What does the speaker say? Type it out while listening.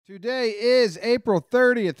Today is April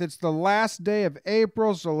 30th. It's the last day of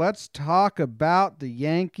April, so let's talk about the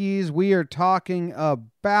Yankees. We are talking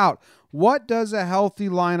about what does a healthy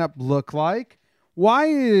lineup look like? Why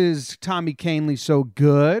is Tommy Kahnle so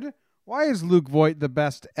good? Why is Luke Voit the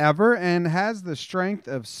best ever? And has the strength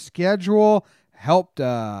of schedule helped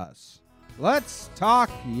us? Let's talk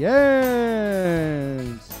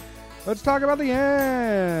Yanks. Let's talk about the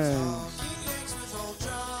Yanks.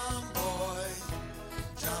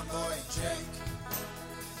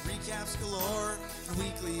 Galore and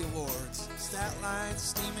weekly awards, stat lines,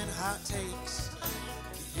 steaming hot takes.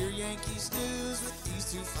 Get your Yankees news with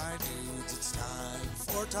these two fine dudes. It's time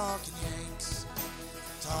for Talking Yanks.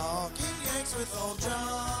 Talking Yanks with old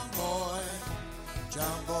John Boy and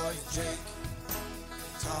Jake.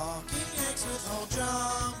 Talking Yanks with old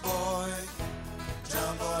John Boy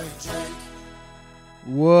and Jake.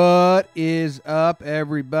 What is up,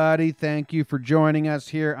 everybody? Thank you for joining us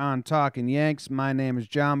here on Talking Yanks. My name is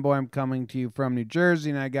John Boy. I'm coming to you from New Jersey,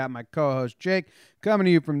 and I got my co-host Jake coming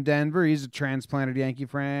to you from Denver. He's a transplanted Yankee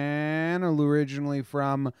fan, originally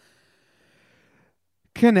from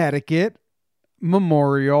Connecticut,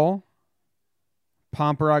 Memorial,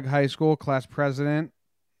 Pomperaug High School, class president,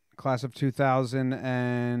 class of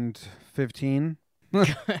 2015.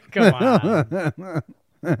 Come on.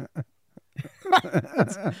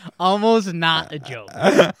 It's almost not a joke.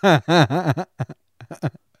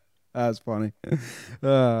 That's funny.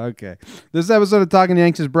 Okay. This episode of Talking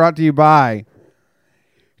Yanks is brought to you by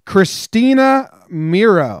Christina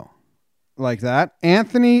Miro, like that,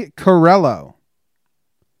 Anthony Corello,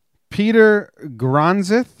 Peter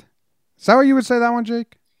Gronzith. Is that what you would say that one,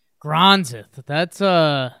 Jake? Gronzith. That's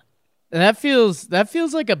that feels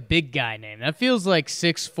like a big guy name. That feels like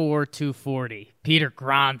 6'4", 240. Peter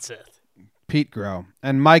Gronzith. Pete Grow.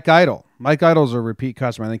 And Mike Idle. Mike Idle's a repeat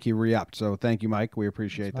customer. I think he re-upped. So thank you, Mike. We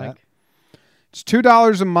appreciate that. Mike. It's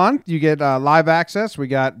 $2 a month. You get live access. We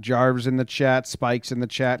got Jarvis in the chat, Spike's in the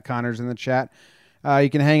chat, Connor's in the chat. You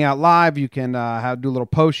can hang out live. You can do a little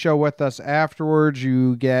post show with us afterwards.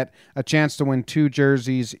 You get a chance to win 2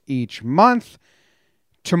 jerseys each month.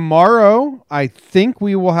 Tomorrow, I think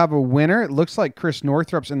we will have a winner. It looks like Chris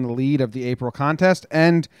Northrup's in the lead of the April contest.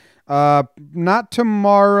 And not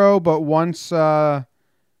tomorrow, but once a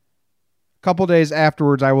couple days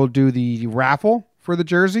afterwards, I will do the raffle for the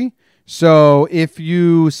jersey. So if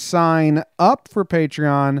you sign up for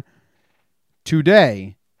Patreon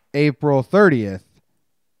today, April 30th,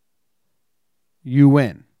 you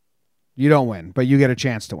win. You don't win, but you get a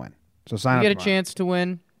chance to win. So sign up. You get a chance to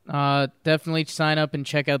win. Definitely sign up and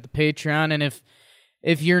check out the Patreon. And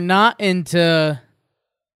if you're not into,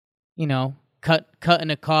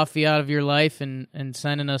 cutting a coffee out of your life and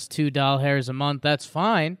sending us $2 hairs a month, that's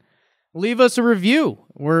fine. Leave us a review.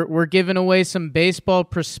 We're giving away some baseball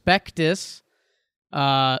prospectus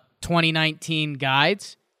 2019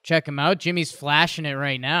 guides. Check them out. Jimmy's flashing it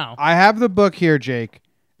right now. I have the book here, Jake.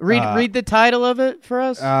 Read the title of it for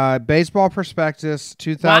us. Baseball Prospectus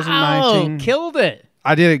 2019. Wow, killed it.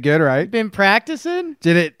 I did it good, right? Been practicing?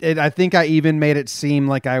 Did it? I think I even made it seem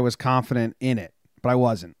like I was confident in it, but I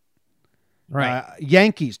wasn't. Right.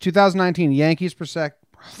 Yankees 2019 Yankees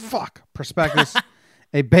prospectus,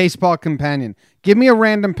 a baseball companion. Give me a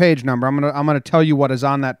random page number. I'm gonna tell you what is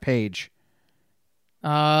on that page.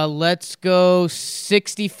 Let's go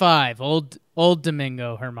 65. Old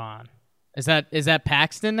Domingo Herman. Is that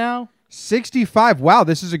Paxton now? 65. Wow,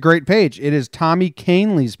 this is a great page. It is Tommy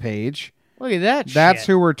Kahnle's page. Look at that. That's shit.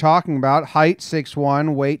 who we're talking about. Height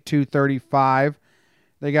 6'1", weight 235.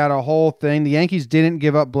 They got a whole thing. The Yankees didn't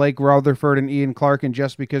give up Blake Rutherford and Ian Clark, and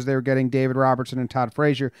just because they were getting David Robertson and Todd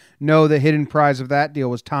Frazier. No, the hidden prize of that deal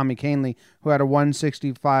was Tommy Kahnle, who had a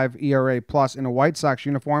 1.65 ERA plus in a White Sox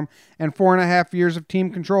uniform and 4.5 years of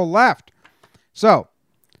team control left. So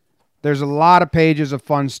there's a lot of pages of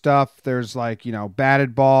fun stuff. There's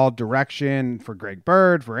batted ball, direction for Greg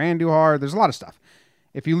Bird, for Andujar. There's a lot of stuff.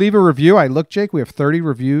 If you leave a review, Jake, we have 30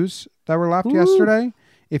 reviews that were left yesterday.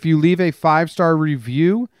 If you leave a 5-star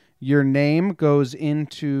review, your name goes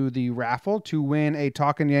into the raffle to win a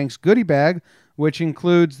Talkin' Yanks goodie bag, which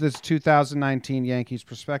includes this 2019 Yankees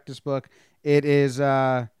prospectus book. It is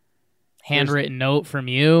handwritten note from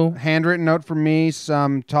you. Handwritten note from me,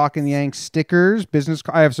 some Talkin' Yanks stickers,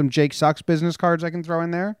 I have some Jake Sucks business cards I can throw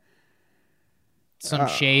in there. Some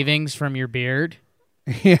shavings from your beard.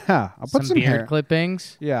 Yeah. I'll put some beard hair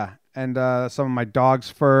clippings. Yeah. And some of my dog's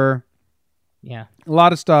fur. Yeah. A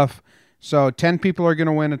lot of stuff. So 10 people are going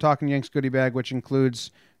to win a Talking Yanks goodie bag, which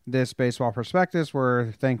includes this baseball prospectus.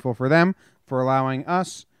 We're thankful for them for allowing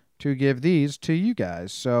us to give these to you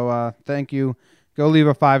guys. So thank you Go leave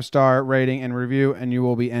a 5-star rating and review, and you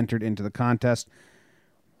will be entered into the contest.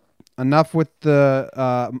 Enough with the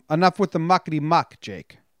muckety muck,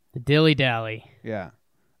 Jake. The dilly dally. Yeah,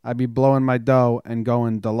 I'd be blowing my dough and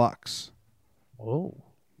going deluxe. Oh,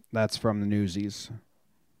 That's from the Newsies.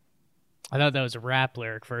 I thought that was a rap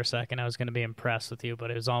lyric for a second. I was going to be impressed with you,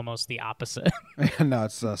 but it was almost the opposite. No,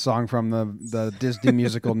 it's a song from the Disney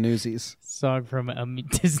musical Newsies. Song from a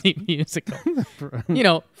Disney musical.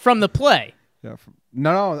 From the play. Yeah,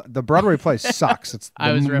 no, the Broadway play sucks. It's the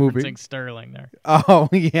I was movie. referencing Sterling there. Oh,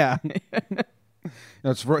 yeah.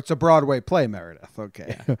 It's a Broadway play, Meredith.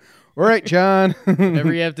 Okay. Yeah. All right, John.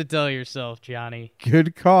 Whatever you have to tell yourself, Johnny.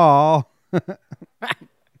 Good call.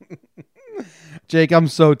 Jake, I'm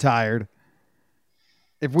so tired.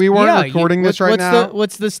 If we weren't recording this right now...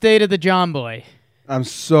 What's the state of the John boy? I'm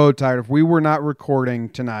so tired. If we were not recording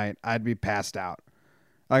tonight, I'd be passed out.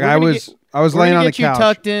 Like I was laying on the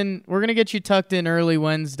couch. We're going to get you tucked in early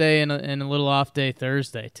Wednesday and a little off day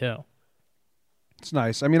Thursday, too. It's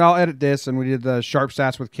nice. I mean, I'll edit this, and we did the Sharp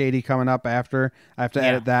Stats with Katie coming up after. I have to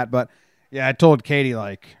edit that. But, yeah, I told Katie,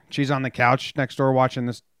 she's on the couch next door watching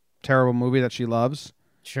this terrible movie that she loves.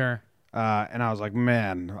 Sure. And I was like,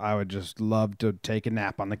 man, I would just love to take a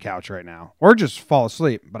nap on the couch right now. Or just fall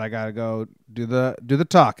asleep. But I got to go do the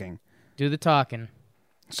talking. Do the talking.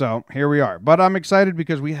 So here we are. But I'm excited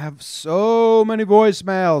because we have so many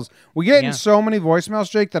voicemails. We get in so many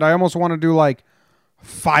voicemails, Jake, that I almost want to do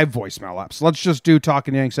 5 voicemail apps. Let's just do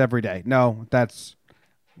Talking Yanks every day. No,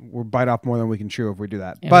 we'll bite off more than we can chew if we do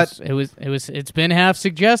that. It's been half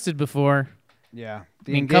suggested before. Yeah.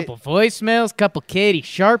 Couple voicemails, couple Katie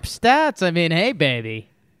Sharp stats. I mean, hey, baby.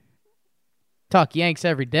 Talk Yanks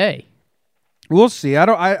every day. We'll see.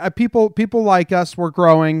 People like us. We're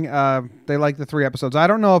growing. They like the 3 episodes. I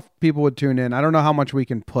don't know if people would tune in. I don't know how much we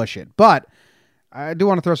can push it, but I do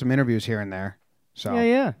want to throw some interviews here and there. So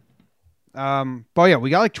yeah. But yeah, we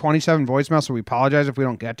got 27 voicemails, so we apologize if we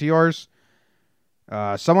don't get to yours.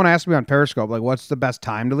 Someone asked me on Periscope, what's the best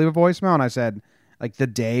time to leave a voicemail? And I said, the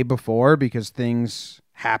day before, because things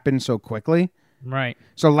happen so quickly. Right.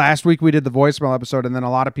 So last week we did the voicemail episode, and then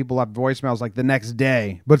a lot of people left voicemails the next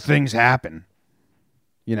day, but things happen.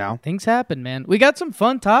 Things happen, man. We got some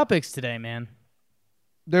fun topics today, man.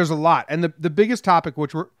 There's a lot. And the biggest topic,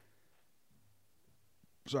 which we're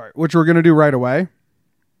going to do right away.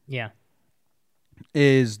 Yeah.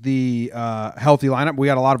 Is the healthy lineup. We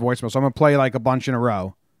got a lot of voicemails, so I'm going to play a bunch in a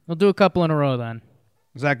row. We'll do a couple in a row then.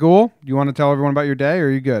 Is that cool? Do you want to tell everyone about your day, or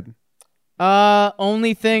are you good?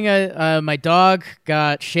 Only thing, my dog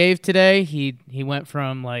got shaved today. He went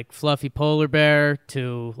from fluffy polar bear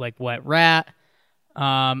to wet rat.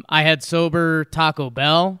 I had sober Taco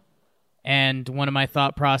Bell, and one of my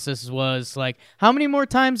thought processes was how many more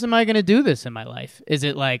times am I going to do this in my life? Is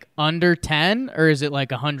it under 10 or is it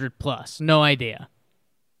 100 plus? No idea.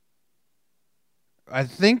 I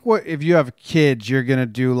think if you have kids, you're going to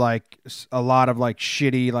do a lot of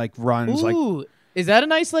shitty runs. Ooh, is that a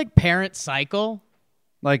nice parent cycle?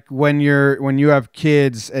 When you have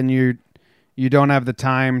kids and you don't have the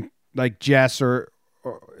time, Jess or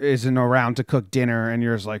isn't around to cook dinner, and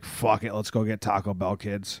you're just fuck it, let's go get Taco Bell,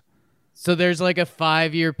 kids. So there's a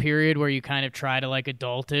 5-year period where you kind of try to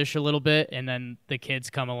adultish a little bit, and then the kids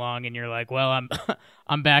come along and you're well,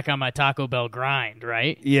 I'm back on my Taco Bell grind,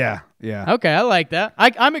 right? Yeah. Okay, I like that.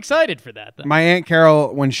 I'm excited for that. Then. My Aunt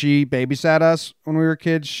Carol, when she babysat us when we were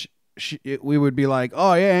kids, we would be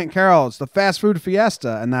oh yeah, Aunt Carol, it's the fast food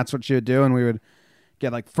fiesta, and that's what she would do, and we would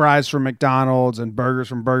get fries from McDonald's and burgers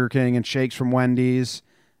from Burger King and shakes from Wendy's,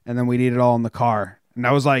 and then we'd eat it all in the car. And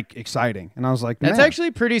that was exciting. And I was that's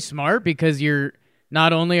actually pretty smart, because you're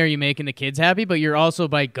not only are you making the kids happy, but you're also,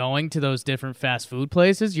 by going to those different fast food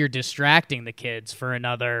places, you're distracting the kids for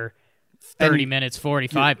another 30 minutes,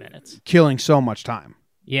 45 minutes. Killing so much time.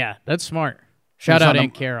 Yeah, that's smart. Shout out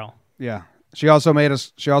Aunt Carol. Yeah. She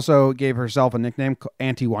also gave herself a nickname,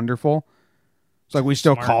 Auntie Wonderful. It's we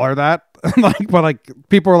still call her that. But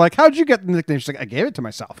people were how'd you get the nickname? She's I gave it to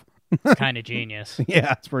myself. It's kind of genius.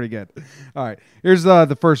 Yeah, it's pretty good. All right. Here's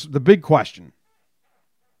the big question.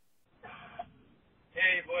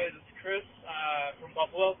 Hey, boys. It's Chris from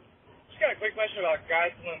Buffalo. Just got a quick question about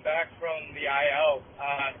guys coming back from the IL.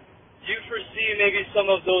 Do you foresee maybe some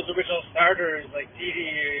of those original starters like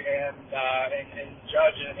Didi and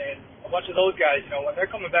Judge and a bunch of those guys, when they're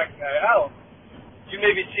coming back from the IL, do you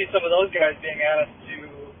maybe see some of those guys being asked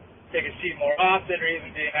to take a seat more often, or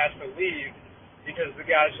even being asked to leave, because the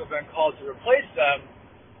guys who have been called to replace them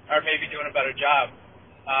are maybe doing a better job?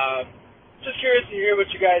 Just curious to hear what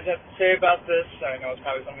you guys have to say about this. I know it's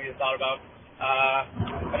probably something you thought about.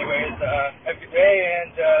 Anyways, have a good day,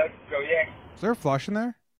 and go Yanks. Is there a flush in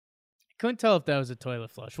there? Couldn't tell if that was a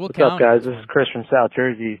toilet flush. We'll What's count up, guys? it. This is Chris from South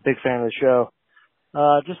Jersey. Big fan of the show.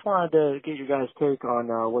 Just wanted to get your guys' take on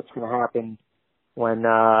what's going to happen when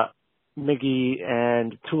Miggy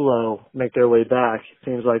and Tulo make their way back.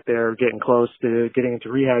 Seems like they're getting close to getting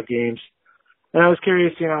into rehab games. And I was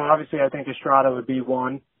curious, obviously I think Estrada would be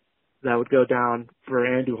one that would go down for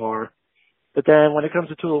Andujar. But then when it comes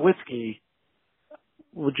to Tulowitzki,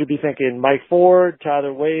 would you be thinking Mike Ford,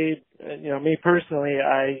 Tyler Wade? Me personally,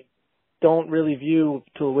 I don't really view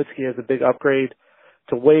Tulowitzki as a big upgrade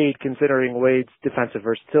to Wade, considering Wade's defensive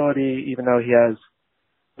versatility, even though he has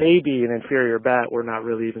maybe an inferior bat. We're not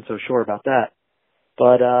really even so sure about that.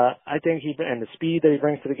 But I think and the speed that he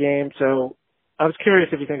brings to the game. So I was curious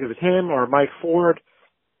if you think it was him or Mike Ford.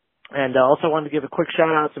 And also wanted to give a quick shout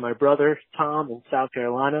out to my brother, Tom, in South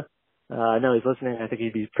Carolina. I know he's listening. I think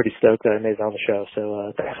he'd be pretty stoked that I made it on the show.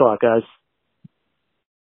 So thanks a lot, guys.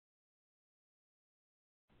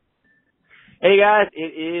 Hey guys,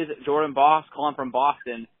 it is Jordan Boss calling from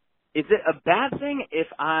Boston. Is it a bad thing if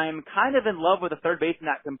I'm kind of in love with a third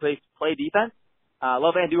baseman that can play defense?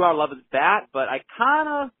 Love Andujar, love his bat, but I kind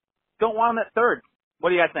of don't want him at third. What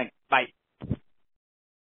do you guys think? Bye.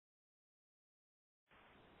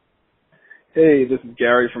 Hey, this is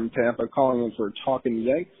Gary from Tampa calling in for Talking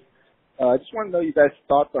Yanks. I just want to know you guys'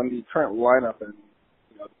 thoughts on the current lineup and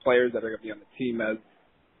the players that are going to be on the team as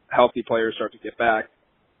healthy players start to get back.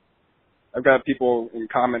 I've got people in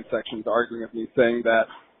comment sections arguing with me saying that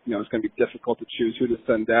it's going to be difficult to choose who to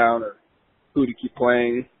send down or who to keep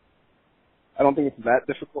playing. I don't think it's that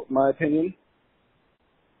difficult in my opinion.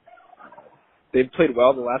 They've played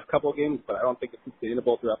well the last couple of games, but I don't think it's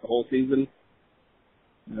sustainable throughout the whole season.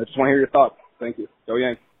 I just want to hear your thoughts. Thank you. Go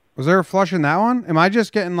Yanks. Was there a flush in that one? Am I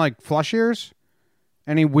just getting like flush ears?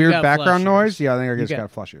 Any weird background noise? Yeah, I think I just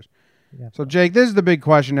got flush ears. So, Jake, this is the big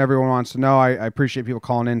question everyone wants to know. I appreciate people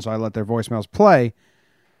calling in, so I let their voicemails play.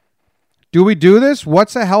 Do we do this?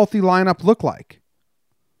 What's a healthy lineup look like?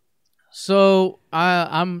 So,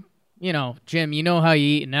 I'm, Jim, you know how you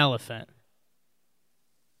eat an elephant.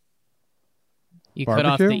 You cut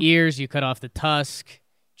off the ears, you cut off the tusk,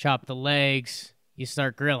 chop the legs, you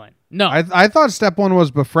start grilling. No. I thought step one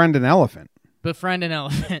was befriend an elephant. Befriend an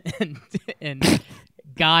elephant and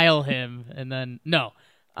guile him, and then, no.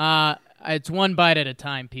 It's one bite at a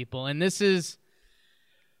time, people. And this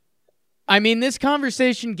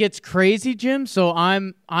conversation gets crazy, Jim, so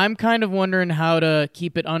I'm kind of wondering how to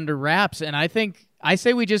keep it under wraps. And I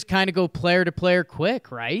say we just kind of go player to player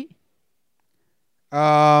quick, right?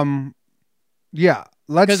 Yeah.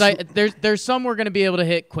 Because there's some we're going to be able to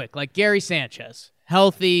hit quick, like Gary Sanchez.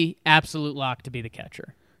 Healthy, absolute lock to be the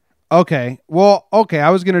catcher. Okay. Well, I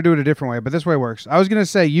was going to do it a different way, but this way works. I was going to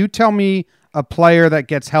say, you tell me a player that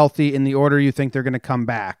gets healthy in the order you think they're going to come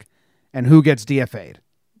back, and who gets DFA'd.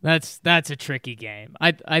 That's a tricky game.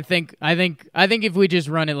 I think if we just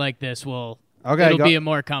run it like this, it'll be a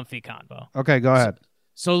more comfy combo. Okay, go ahead.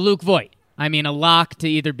 So Luke Voit, a lock to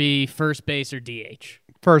either be first base or DH.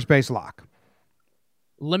 First base lock.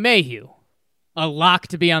 LeMahieu, a lock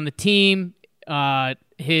to be on the team. How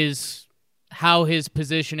his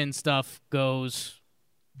position and stuff goes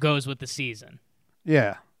with the season.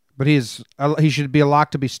 Yeah, but he should be a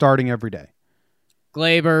lock to be starting every day.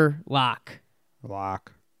 Gleyber, lock.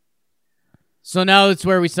 Lock. So now it's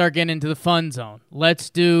where we start getting into the fun zone. Let's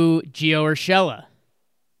do Gio Urshela.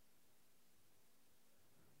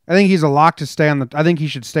 I think he's a lock to stay on I think he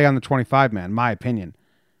should stay on the 25 man, my opinion.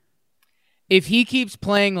 If he keeps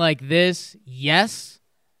playing like this, yes.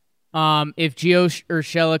 If Gio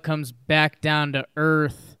Urshela comes back down to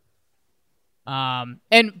earth,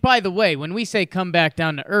 and by the way, when we say come back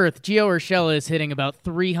down to earth, Gio Urshela is hitting about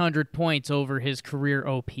 300 points over his career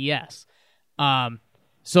OPS.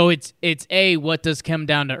 So it's what does come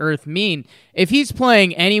down to earth mean? If he's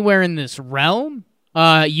playing anywhere in this realm,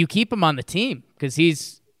 you keep him on the team because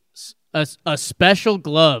he's a special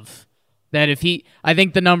glove. That I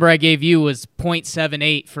think the number I gave you was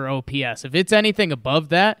 .78 for OPS. If it's anything above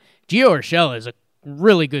that, Gio Urshela is a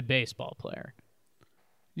really good baseball player.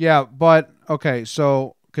 Yeah, but, okay,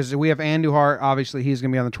 so, because we have Andujar, obviously he's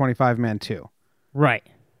going to be on the 25-man too. Right.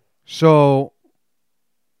 So,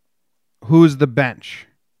 who's the bench?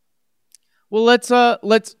 Well, let's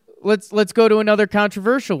go to another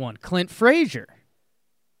controversial one. Clint Frazier.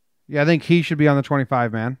 Yeah, I think he should be on the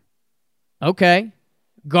 25-man. Okay.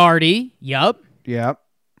 Gardy, yup. Yep.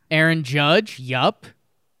 Aaron Judge, yup.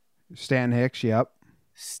 Stanton Hicks, yup.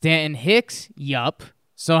 Stanton Hicks, yup.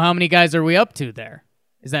 So how many guys are we up to there?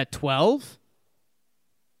 Is that 12?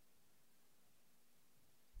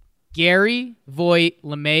 Gary, Voit,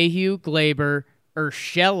 LeMahieu, Gleyber,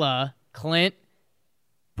 Urshela, Clint,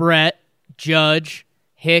 Brett, Judge,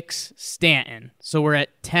 Hicks, Stanton. So we're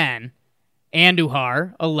at 10.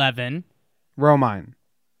 Andujar, 11. Romine.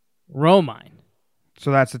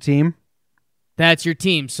 So that's the team. That's your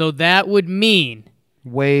team. So that would mean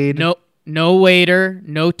Wade. No Wader,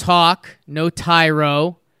 no Talk, no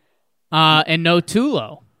Tyro, and no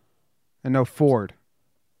Tulo. And no Ford.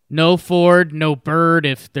 No Ford, no Bird,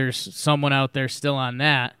 if there's someone out there still on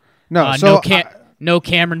that. No, no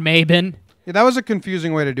Cameron Maben. Yeah, that was a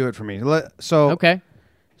confusing way to do it for me. Okay.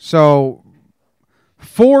 So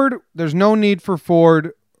Ford, there's no need for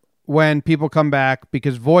Ford when people come back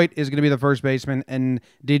because Voit is going to be the first baseman and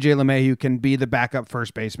DJ LeMahieu can be the backup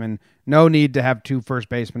first baseman. No need to have 2 first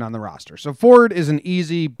basemen on the roster. So Ford is an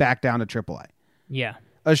easy back down to AAA. Yeah.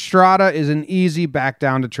 Estrada is an easy back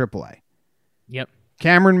down to AAA. Yep.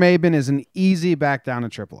 Cameron Maben is an easy back down to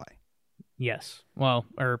AAA. Yes. Well,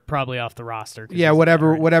 or probably off the roster. Yeah,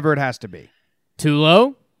 whatever it has to be.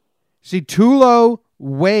 Tulo? See, Tulo,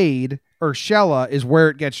 Wade, Urshela is where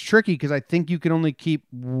it gets tricky because I think you can only keep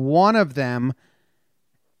one of them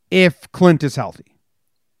if Clint is healthy.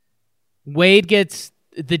 Wade gets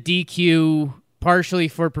the DQ partially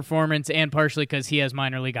for performance and partially because he has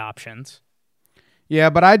minor league options. Yeah,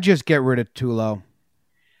 but I'd just get rid of Tulo.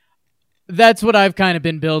 That's what I've kind of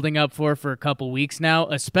been building up for a couple weeks now,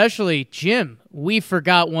 especially Jim. We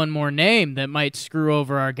forgot one more name that might screw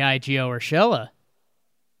over our guy Gio Urshela.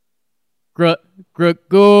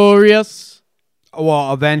 Gregorius.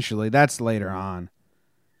 Well, eventually. That's later on.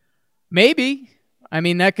 Maybe. I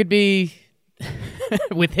mean, that could be...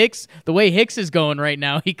 With Hicks, the way Hicks is going right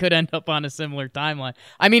now, he could end up on a similar timeline.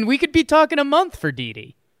 I mean, we could be talking a month for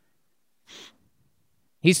Didi.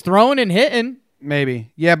 He's throwing and hitting.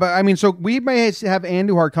 Maybe. Yeah, but I mean, so we may have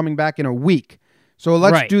Andujar coming back in a week. So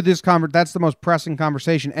let's do this that's the most pressing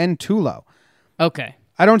conversation. And Tulo. Okay.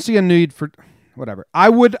 I don't see a need for whatever. I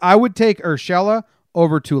would take Urshela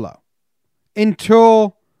over Tulo.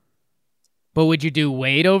 Until But would you do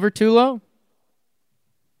Wade over Tulo?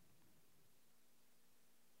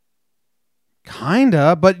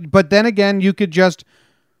 Kinda, but then again, you could just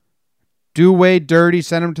do Wade dirty,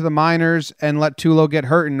 send him to the minors, and let Tulo get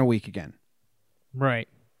hurt in a week again. Right.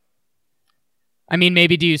 I mean,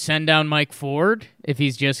 maybe do you send down Mike Ford if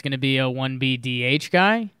he's just going to be a 1B DH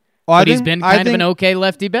guy? But he's been kind of an okay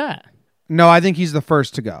lefty bat. No, I think he's the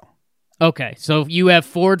first to go. Okay, so you have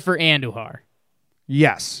Ford for Andujar.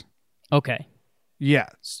 Yes. Okay.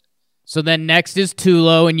 Yes. So then next is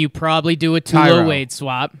Tulo, and you probably do a Tulo-Wade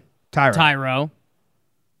swap. Tyro.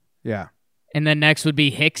 Yeah. And then next would be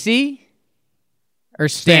Hicksy or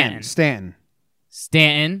Stanton.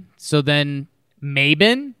 Stanton. So then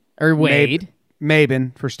Maben or Wade.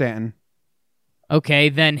 Maben for Stanton. Okay,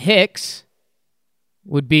 then Hicks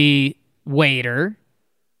would be Wader.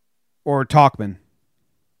 Or Talkman.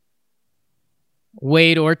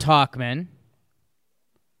 Wade or Talkman.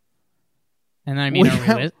 And I mean,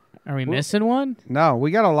 are we missing one? No,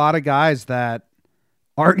 we got a lot of guys that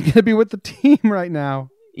aren't going to be with the team right now.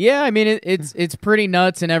 Yeah, I mean it's pretty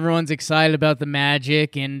nuts, and everyone's excited about the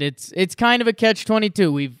Magic, and it's kind of a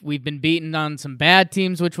catch-22. We've been beaten on some bad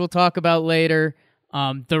teams, which we'll talk about later.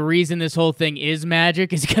 The reason this whole thing is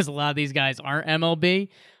Magic is because a lot of these guys aren't MLB.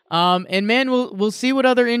 And man, we'll see what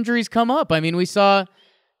other injuries come up. I mean, we saw,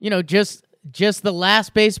 just the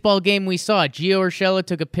last baseball game we saw, Gio Urshela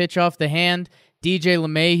took a pitch off the hand. DJ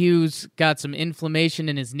LeMahieu's got some inflammation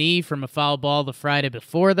in his knee from a foul ball the Friday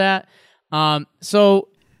before that. So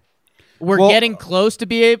we're getting close to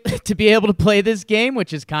be able to play this game,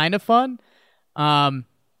 which is kind of fun.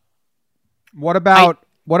 What about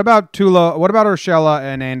Tulo? What about Urshela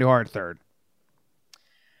and Andujar at third?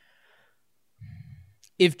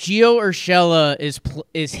 If Gio Urshela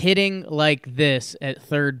is hitting like this at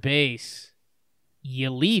third base, you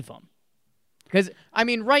leave him. Because, I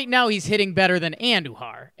mean, right now he's hitting better than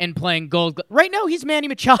Andujar and playing gold. Right now he's Manny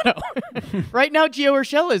Machado. Right now Gio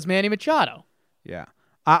Urshela is Manny Machado. Yeah.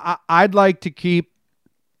 I'd like to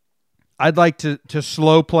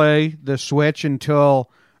slow play the switch until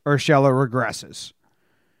Urshela regresses.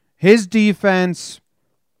 His defense,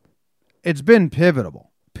 it's been pivotal.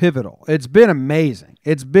 It's been amazing.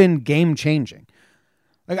 It's been game-changing.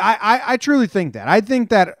 Like I truly think that. I think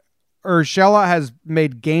that Urshela has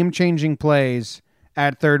made game-changing plays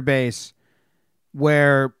at third base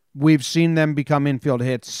where we've seen them become infield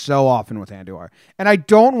hits so often with Andujar. And I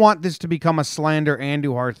don't want this to become a slander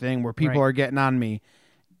Andujar thing where people are getting on me.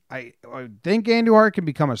 I think Andujar can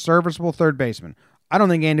become a serviceable third baseman. I don't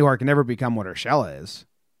think Andujar can ever become what Urshela is.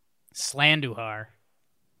 Slandujar.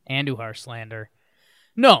 Andujar slander.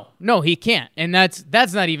 No, he can't. And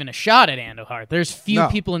that's not even a shot at Andujar. There's few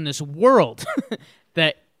people in this world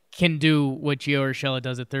that can do what Gio Urshela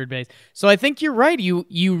does at third base. So I think you're right.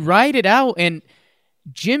 You ride it out. And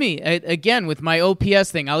Jimmy, again, with my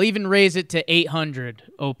OPS thing, I'll even raise it to 800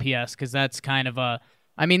 OPS because that's kind of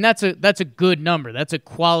that's a good number. That's a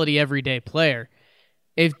quality everyday player.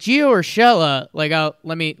 If Gio Urshela,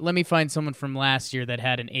 let me find someone from last year that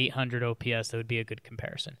had an 800 OPS, that would be a good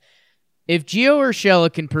comparison. If Gio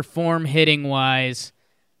Urshela can perform hitting wise,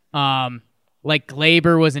 like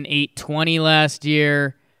Glaber was an 820 last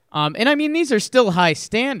year, and I mean these are still high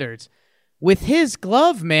standards. With his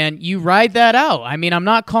glove, man, you ride that out. I mean, I'm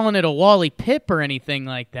not calling it a Wally Pipp or anything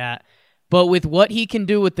like that, but with what he can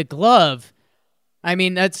do with the glove, I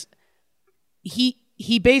mean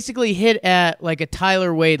he basically hit at like a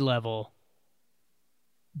Tyler Wade level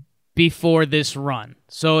before this run.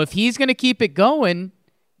 So if he's going to keep it going,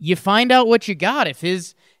 you find out what you got. If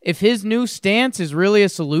his new stance is really a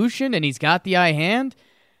solution and he's got the eye hand,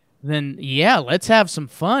 then yeah, let's have some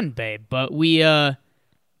fun, babe. But we'll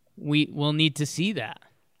need to see that.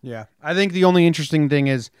 Yeah. I think the only interesting thing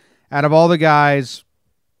is out of all the guys,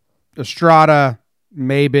 Estrada,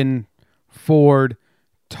 Maben, Ford,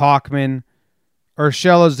 Tauchman,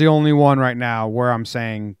 Urshela's the only one right now where I'm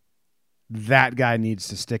saying that guy needs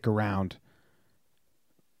to stick around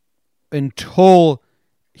until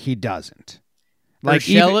he doesn't. Like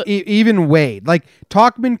even Wade. Like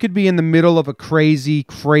Tauchman could be in the middle of a crazy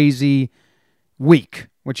week,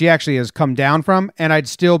 which he actually has come down from, and I'd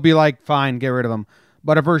still be like, fine, get rid of him.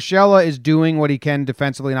 But if Urshela is doing what he can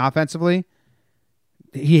defensively and offensively,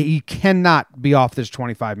 he cannot be off this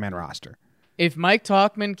 25-man roster. If Mike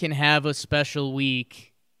Tauchman can have a special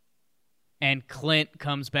week and Clint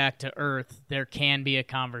comes back to earth, there can be a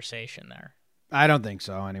conversation there. I don't think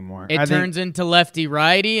so anymore. It turns into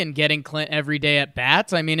lefty-righty and getting Clint every day at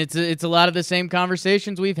bats. I mean, it's a lot of the same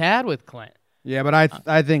conversations we've had with Clint. Yeah, but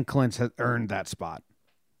I think Clint's has earned that spot.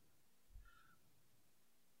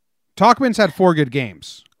 Tauchman's had 4 good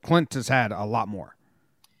games. Clint has had a lot more.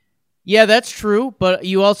 Yeah, that's true, but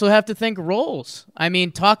you also have to think roles. I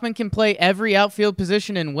mean, Tauchman can play every outfield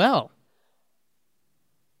position and well.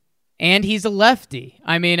 And he's a lefty.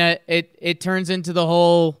 I mean, it turns into the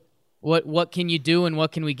whole what can you do and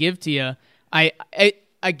what can we give to you?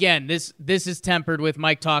 Again, this is tempered with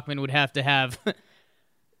Mike Tauchman would have to have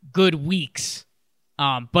good weeks.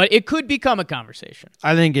 But it could become a conversation.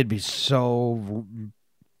 I think it'd be so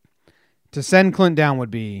to send Clint down would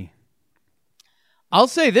be I'll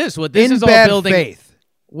say this, what this is all building faith.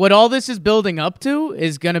 What all this is building up to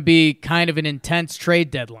is going to be kind of an intense trade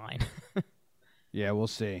deadline. Yeah, we'll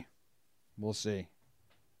see. We'll see.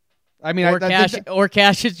 I mean, or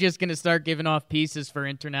Cash is just going to start giving off pieces for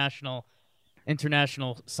international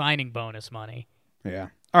signing bonus money. Yeah.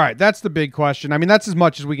 All right, that's the big question. I mean, that's as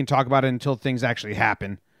much as we can talk about it until things actually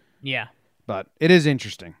happen. Yeah. But it is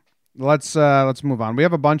interesting. Let's move on. We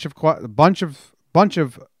have a bunch of voicemails.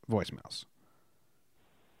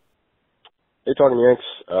 Hey, Talking Yanks.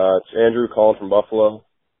 It's Andrew calling from Buffalo.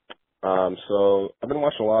 So I've been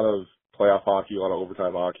watching a lot of playoff hockey, a lot of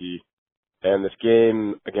overtime hockey, and this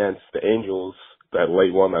game against the Angels, that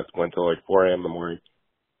late one that went till like 4 a.m. in the morning,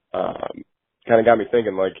 kind of got me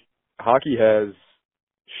thinking, like, hockey has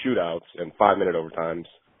shootouts and 5-minute overtimes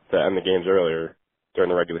to end the games earlier during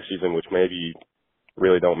the regular season, which maybe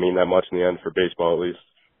really don't mean that much in the end for baseball, at least.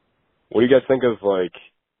 What do you guys think of, like,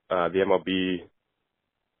 the MLB,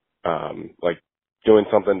 like, doing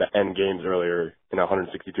something to end games earlier in a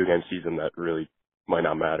 162-game season that really might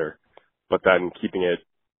not matter, but then keeping it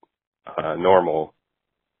normal,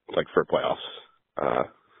 like, for playoffs?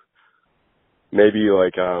 Maybe,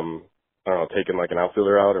 like, I don't know, taking, like, an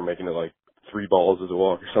outfielder out or making it, like, 3 balls as a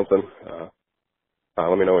walk or something.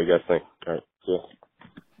 Let me know what you guys think. All right, see ya.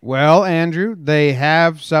 Well, Andrew, they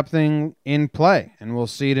have something in play, and we'll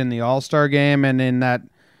see it in the All-Star game and in that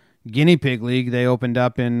guinea pig league they opened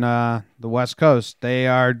up in the West Coast. They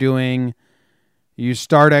are doing you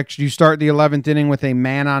start the 11th inning with a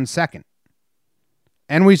man on second.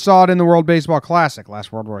 And we saw it in the World Baseball Classic,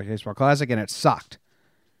 last World Baseball Classic, and it sucked.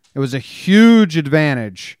 It was a huge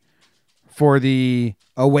advantage for the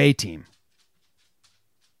away team.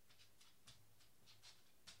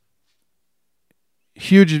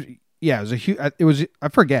 I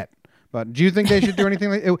forget. But do you think they should do anything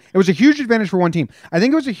like it? It was a huge advantage for one team. I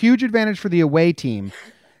think it was a huge advantage for the away team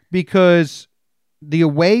because the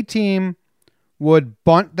away team would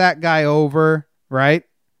bunt that guy over, right?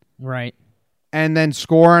 Right. And then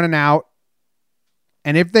score on an out.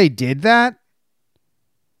 And if they did that,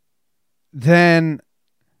 then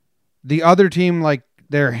the other team, like,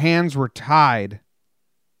 their hands were tied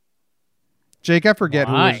Jake, I forget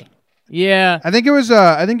who was. Why? Yeah. I think it was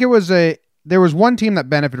there was one team that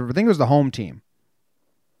benefited. I think it was the home team.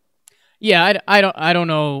 Yeah, I don't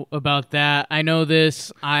know about that. I know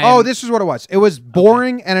this. This is what it was. It was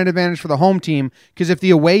boring and an advantage for the home team because if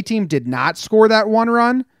the away team did not score that one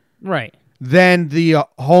run, right, then the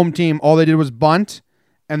home team, all they did was bunt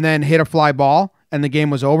and then hit a fly ball and the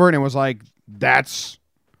game was over. And it was like, that's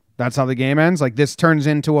how the game ends. Like this turns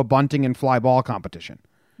into a bunting and fly ball competition.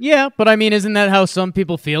 Yeah, but I mean, isn't that how some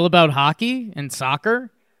people feel about hockey and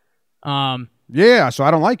soccer? Yeah, so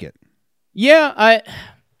I don't like it. Yeah,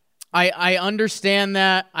 I understand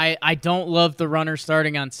that. I don't love the runner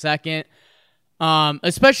starting on second,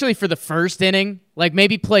 especially for the first inning. Like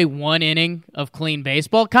maybe play one inning of clean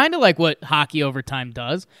baseball, kind of like what hockey overtime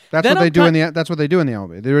does. That's what they do in the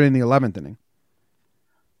MLB. They do it in the 11th inning.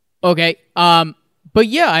 Okay, but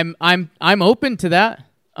yeah, I'm open to that.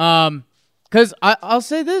 Because I'll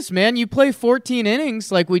say this, man, you play 14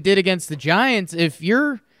 innings like we did against the Giants. If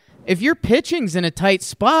your pitching's in a tight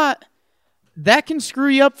spot, that can screw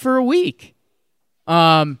you up for a week.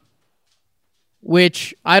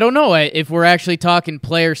 Which I don't know if we're actually talking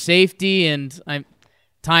player safety and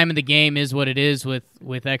time of the game is what it is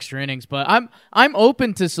with extra innings. But I'm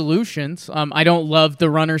open to solutions. I don't love the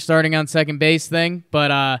runner starting on second base thing,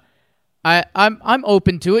 but I'm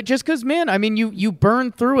open to it just because, man, I mean, you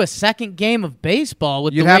burn through a second game of baseball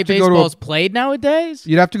with the way baseball's played nowadays.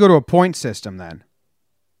 You'd have to go to a point system then.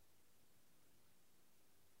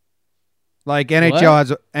 Like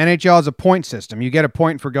NHL has a point system. You get a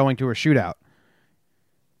point for going to a shootout.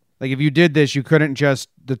 Like if you did this, you couldn't just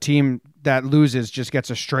the team that loses just gets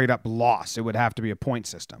a straight up loss. It would have to be a point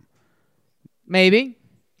system. Maybe.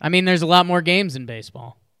 I mean, there's a lot more games in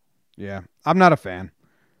baseball. Yeah, I'm not a fan.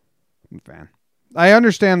 I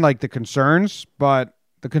understand like the concerns, but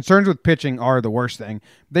the concerns with pitching are the worst thing.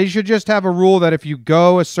 They should just have a rule that if you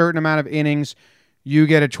go a certain amount of innings, you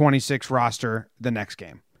get a 26 roster the next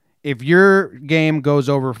game. If your game goes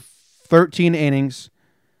over 13 innings,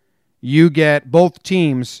 both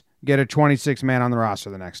teams get a 26 man on the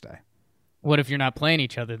roster the next day. What if you're not playing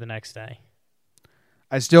each other the next day?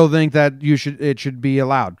 I still think that it should be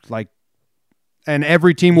allowed. Like, and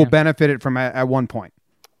every team will benefit it from at one point.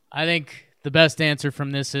 I think the best answer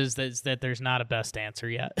from this is that there's not a best answer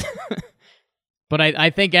yet. But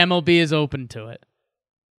I think MLB is open to it.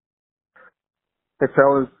 Hey,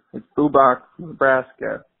 fellas, it's Bubak from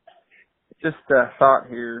Nebraska. Just a thought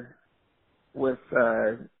here. With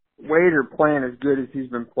Wader playing as good as he's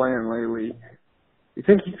been playing lately, you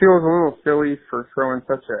think he feels a little silly for throwing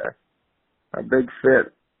such a big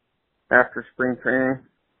fit after spring training,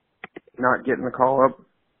 not getting the call up?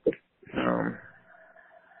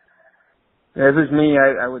 If it's me,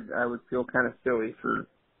 I would feel kind of silly for,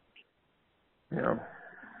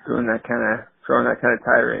 throwing that kind of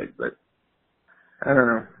tirade, but I don't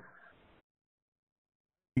know.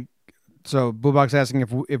 So Bubak's asking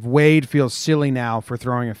if Wade feels silly now for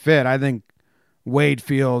throwing a fit. I think Wade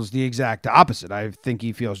feels the exact opposite. I think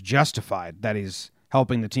he feels justified that he's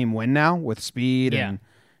helping the team win now with speed and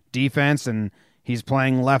defense, and he's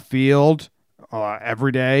playing left field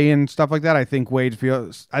every day and stuff like that. I think he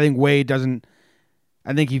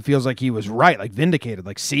feels like he was right, like vindicated.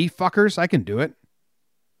 Like, see, fuckers, I can do it.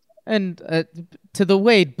 And to the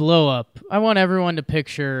Wade blow up, I want everyone to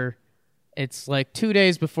picture. It's like 2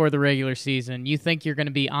 days before the regular season. You think you're going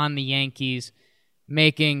to be on the Yankees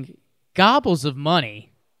making gobbles of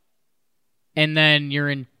money, and then you're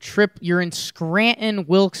in Scranton,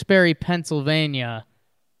 Wilkes-Barre, Pennsylvania,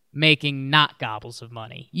 making not gobbles of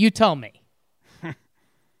money. You tell me.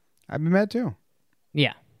 I'd be mad too.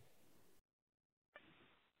 Yeah.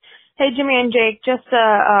 Hey, Jimmy and Jake, just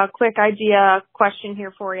a quick idea question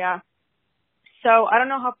here for you. So I don't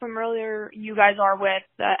know how familiar you guys are with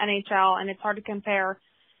the NHL, and it's hard to compare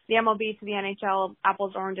the MLB to the NHL,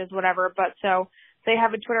 apples, oranges, whatever. But so they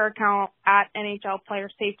have a Twitter account at NHL Player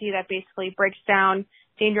Safety that basically breaks down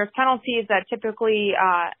dangerous penalties that typically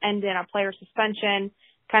end in a player suspension,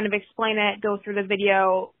 kind of explain it, go through the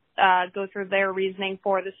video, go through their reasoning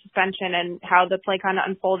for the suspension and how the play kind of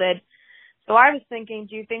unfolded. So I was thinking,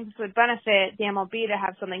 do you think this would benefit the MLB to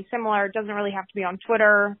have something similar? It doesn't really have to be on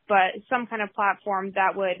Twitter, but some kind of platform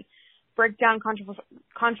that would break down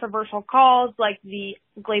controversial calls like the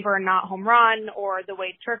Gleyber not home run or the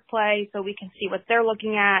Wade trick play, so we can see what they're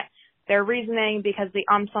looking at, their reasoning, because the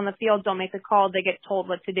umps on the field don't make the call, they get told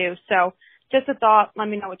what to do. So just a thought. Let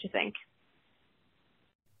me know what you think.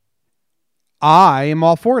 I am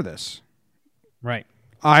all for this. Right.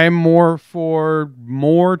 I'm more for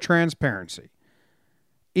more transparency.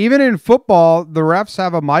 Even in football, the refs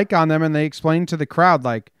have a mic on them and they explain to the crowd,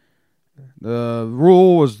 like, the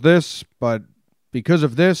rule was this, but because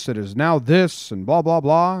of this, it is now this, and blah, blah,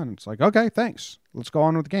 blah. And it's like, okay, thanks. Let's go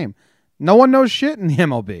on with the game. No one knows shit in the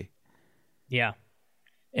MLB. Yeah.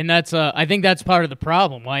 And that's I think that's part of the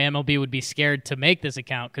problem, why MLB would be scared to make this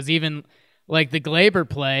account, because even like the Glaber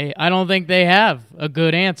play, I don't think they have a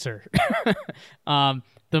good answer.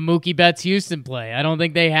 The Mookie Betts Houston play, I don't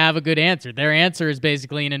think they have a good answer. Their answer is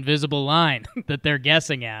basically an invisible line that they're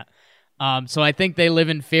guessing at. So I think they live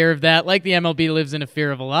in fear of that, like the MLB lives in a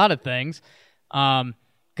fear of a lot of things.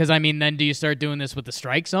 Because, I mean, then do you start doing this with the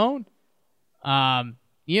strike zone?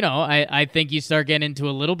 I think you start getting into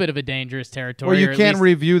a little bit of a dangerous territory. Well, you can't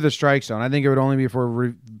review the strike zone. I think it would only be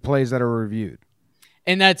for plays that are reviewed.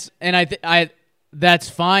 And that's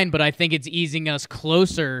fine, but I think it's easing us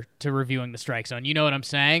closer to reviewing the strike zone. You know what I'm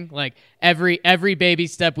saying? Like every baby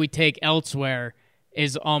step we take elsewhere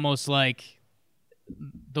is almost like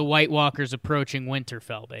the White Walkers approaching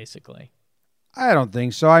Winterfell, basically. I don't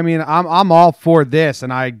think so. I mean, I'm all for this,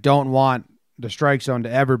 and I don't want the strike zone to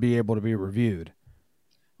ever be able to be reviewed.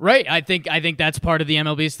 Right. I think that's part of the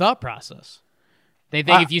MLB's thought process. They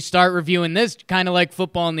think if you start reviewing this, kind of like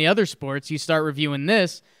football and the other sports, you start reviewing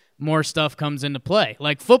this, more stuff comes into play.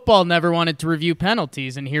 Like football never wanted to review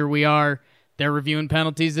penalties, and here we are, they're reviewing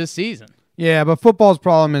penalties this season. Yeah, but football's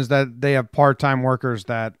problem is that they have part-time workers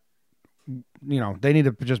that, they need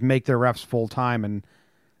to just make their refs full-time and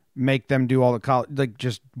make them do all the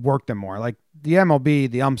just work them more. Like the MLB,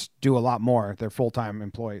 the umps do a lot more. They're full-time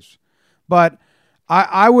employees. But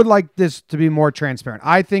I would like this to be more transparent.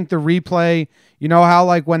 I think the replay, you know how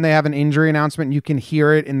like when they have an injury announcement, you can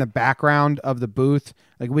hear it in the background of the booth.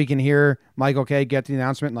 Like we can hear Michael Kay get the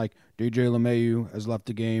announcement like DJ LeMahieu has left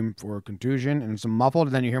the game for a contusion, and some muffled.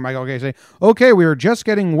 And then you hear Michael Kay say, okay, we were just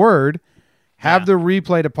getting word. Have the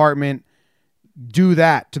replay department do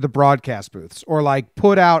that to the broadcast booths, or like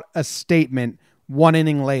put out a statement 1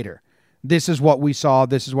 inning later. This is what we saw.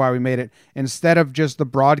 This is why we made it. Instead of just the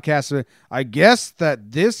broadcast, I guess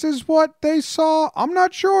that this is what they saw. I'm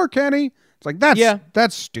not sure, Kenny. It's like,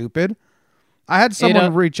 that's stupid. I had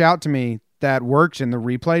someone reach out to me that works in the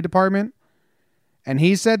replay department, and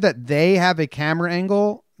he said that they have a camera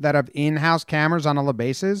angle that have in-house cameras on all the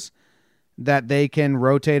bases that they can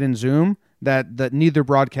rotate and zoom that neither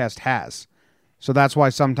broadcast has. So that's why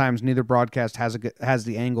sometimes neither broadcast has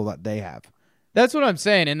the angle that they have. That's what I'm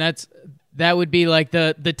saying, and that would be like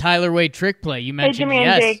the Tyler Wade trick play you mentioned. Hey, Jimmy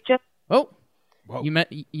and Jake,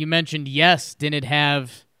 you mentioned yes. Didn't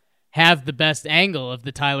have the best angle of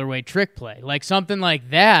the Tyler Wade trick play, like something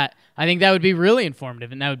like that. I think that would be really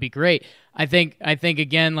informative, and that would be great. I think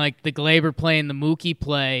again, like the Glaber play and the Mookie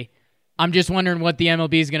play. I'm just wondering what the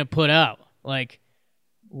MLB is going to put out. Like,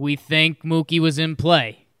 we think Mookie was in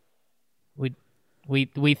play.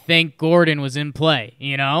 We think Gordon was in play.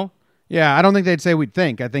 Yeah, I don't think they'd say we'd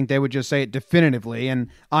think. I think they would just say it definitively. And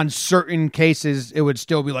on certain cases, it would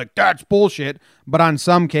still be like, that's bullshit. But on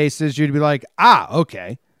some cases, you'd be like,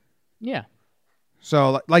 okay. Yeah.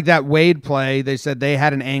 So like that Wade play, they said they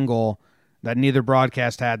had an angle that neither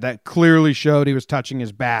broadcast had that clearly showed he was touching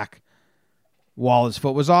his back while his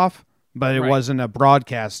foot was off, but it wasn't a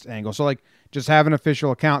broadcast angle. So like just have an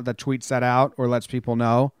official account that tweets that out or lets people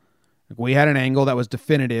know. We had an angle that was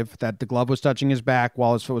definitive that the glove was touching his back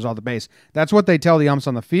while his foot was off the base. That's what they tell the umps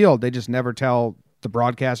on the field. They just never tell the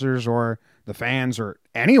broadcasters or the fans or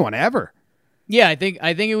anyone ever. Yeah, I think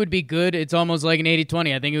it would be good. It's almost like an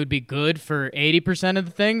 80-20. I think it would be good for 80% of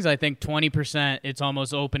the things. I think 20%, it's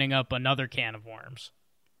almost opening up another can of worms.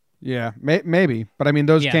 Yeah, maybe. But I mean,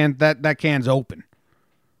 those that can's open.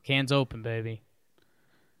 Can's open, baby.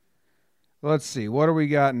 Let's see. What do we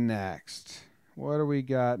got next?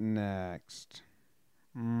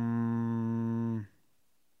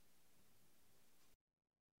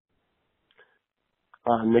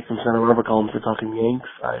 Nick from Santa Barbara calling for Talking Yanks.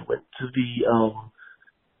 I went to the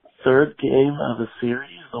third game of the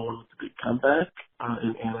series, the one with the big comeback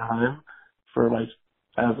in Anaheim,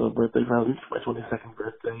 as a birthday present for my 22nd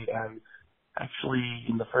birthday. And actually,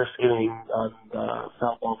 in the first inning, on the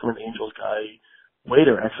foul ball from an Angels guy,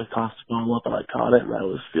 Waiter actually tossed the ball up, and I caught it, and I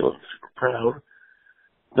was feeling super proud.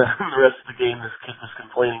 The rest of the game, this kid was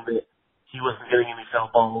complaining that he wasn't getting any foul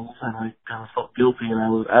balls, and I kind of felt guilty, and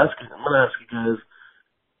I'm going to ask you guys,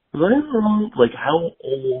 was I wrong? Like, how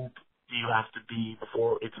old do you have to be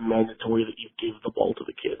before it's mandatory that you give the ball to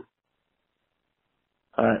the kid?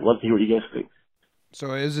 All right, love to hear what you guys think.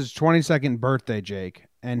 So it was his 22nd birthday, Jake,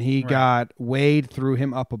 and he got Wade threw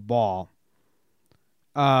him up a ball.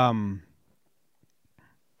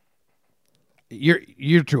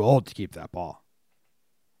 You're too old to keep that ball.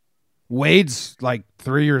 Wade's like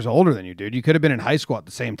 3 years older than you, dude. You could have been in high school at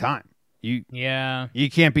the same time. You Yeah. you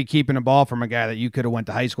can't be keeping a ball from a guy that you could have went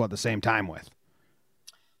to high school at the same time with.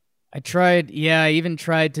 I even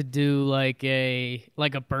tried to do like a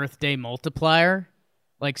birthday multiplier.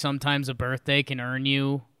 Like sometimes a birthday can earn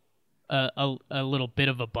you a little bit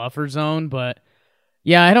of a buffer zone, but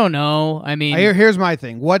yeah, I don't know. I mean, Here's my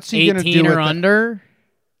thing. What's he going to do 18 with or under?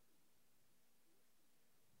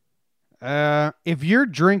 If you're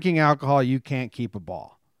drinking alcohol, you can't keep a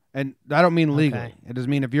ball. And I don't mean legally. Okay. It does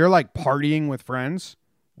mean if you're like partying with friends,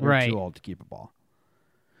 you're Right. too old to keep a ball.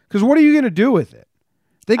 Because what are you going to do with it?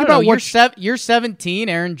 Think I don't about know, what you're 17.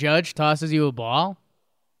 Aaron Judge tosses you a ball.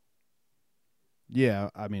 Yeah,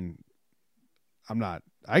 I mean,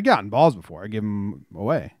 I gotten balls before. I give them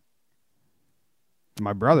away to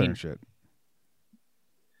my brother and shit.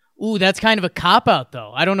 Ooh, that's kind of a cop-out,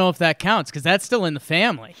 though. I don't know if that counts, because that's still in the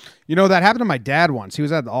family. You know, that happened to my dad once. He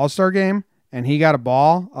was at the All-Star game, and he got a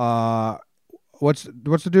ball. What's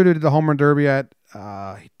the dude who did the home run derby at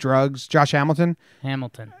Drugs? Josh Hamilton?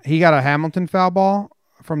 Hamilton. He got a Hamilton foul ball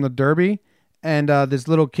from the derby, and this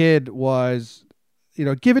little kid was,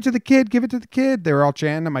 give it to the kid, give it to the kid. They were all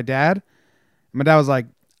chanting at my dad. My dad was like,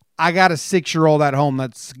 I got a 6-year-old at home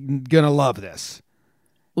that's going to love this.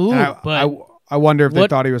 Ooh, And I wonder if they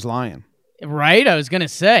thought he was lying. Right? I was going to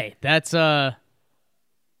say, that's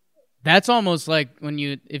almost like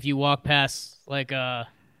if you walk past like a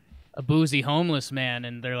boozy homeless man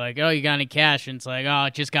and they're like, oh, you got any cash? And it's like, oh,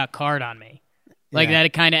 it just got card on me. Like that,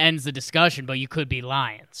 it kind of ends the discussion, but you could be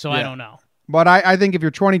lying. So I don't know. But I think if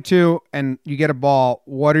you're 22 and you get a ball,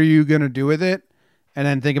 what are you going to do with it? And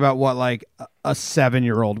then think about what like a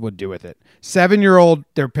 7-year-old would do with it. 7-year-old,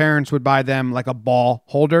 their parents would buy them like a ball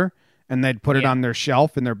holder and they'd put it on their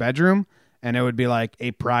shelf in their bedroom and it would be like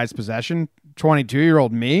a prized possession.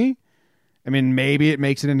 22-year-old me, I mean, maybe it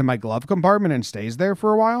makes it into my glove compartment and stays there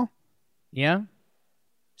for a while. Yeah.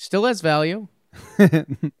 Still has value.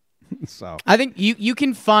 So I think you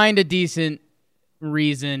can find a decent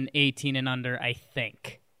reason 18 and under, I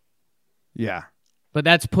think. Yeah. But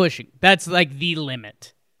that's pushing. That's like the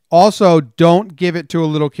limit. Also, don't give it to a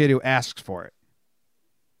little kid who asks for it.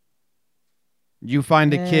 You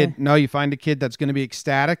find a kid that's going to be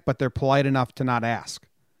ecstatic, but they're polite enough to not ask.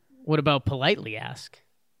 What about politely ask?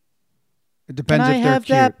 It depends Can if I they're have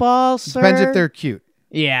cute. that ball, sir? Depends if they're cute.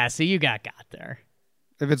 Yeah, so you got there.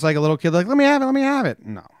 If it's like a little kid, like, let me have it.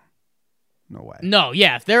 No way. No,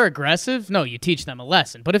 yeah, if they're aggressive, no, you teach them a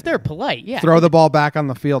lesson. But if they're polite, yeah. Throw the ball back on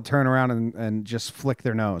the field, turn around, and just flick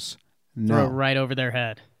their nose. No. Throw it right over their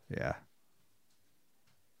head. Yeah.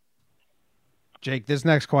 Jake, this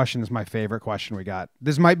next question is my favorite question we got.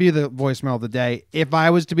 This might be the voicemail of the day. If I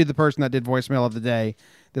was to be the person that did voicemail of the day,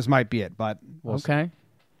 this might be it, but we'll see.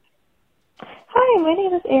 Hi, my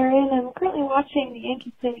name is Erin. I'm currently watching the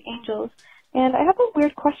Yankees play the Angels, and I have a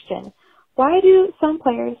weird question. Why do some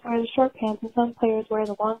players wear the short pants and some players wear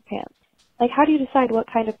the long pants? Like, how do you decide what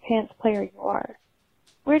kind of pants player you are?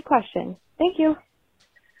 Weird question. Thank you.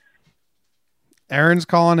 Aaron's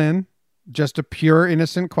calling in. Just a pure,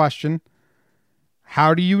 innocent question.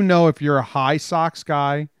 How do you know if you're a high socks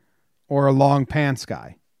guy or a long pants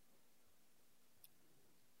guy?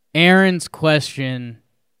 Aaron's question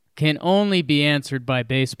can only be answered by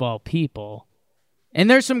baseball people. And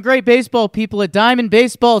there's some great baseball people at Diamond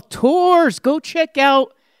Baseball Tours. Go check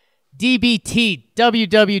out DBT,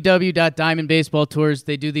 www.diamondbaseballtours.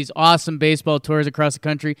 They do these awesome baseball tours across the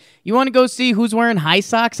country. You want to go see who's wearing high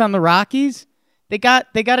socks on the Rockies? They got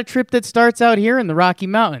a trip that starts out here in the Rocky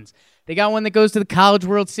Mountains. They got one that goes to the College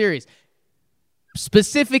World Series.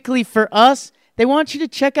 Specifically for us, they want you to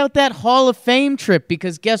check out that Hall of Fame trip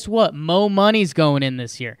because guess what? Mo Money's going in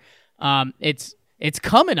this year. It's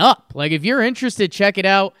coming up. Like, if you're interested, check it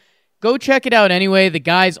out. Go check it out anyway. The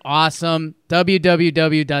guy's awesome.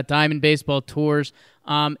 www.diamondbaseballtours.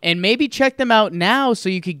 And maybe check them out now so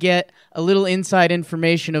you could get a little inside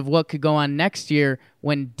information of what could go on next year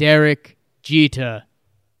when Derek Jeter,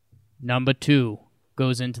 number 2,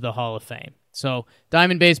 goes into the Hall of Fame. So,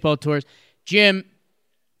 Diamond Baseball Tours. Jim,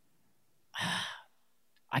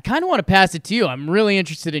 I kind of want to pass it to you. I'm really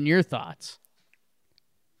interested in your thoughts.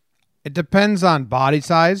 It depends on body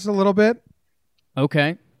size a little bit.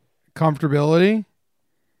 Okay. Comfortability.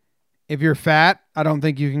 If you're fat, I don't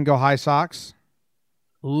think you can go high socks.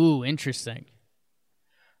 Ooh, interesting.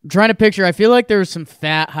 I'm trying to picture. I feel like there was some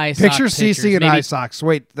fat high socks. Picture CC in high socks.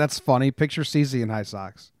 Wait, that's funny. Picture CC in high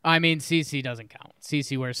socks. I mean, CC doesn't count.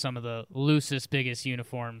 CC wears some of the loosest, biggest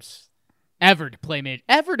uniforms ever to play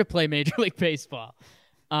Major League Baseball.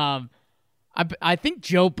 I think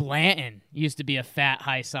Joe Blanton used to be a fat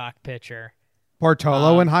high sock pitcher.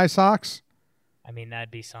 Portolo in high socks? I mean, that'd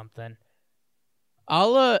be something.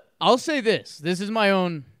 I'll say this. This is my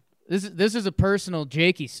own. This is a personal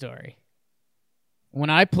Jakey story. When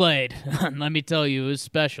I played, let me tell you, it was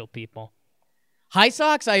special, people. High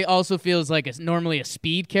socks, I also feel is like normally a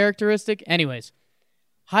speed characteristic. Anyways,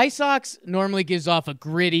 high socks normally gives off a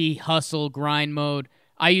gritty, hustle, grind mode.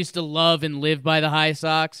 I used to love and live by the high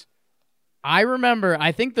socks. I remember,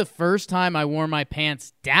 I think the first time I wore my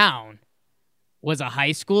pants down was a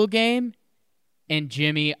high school game, and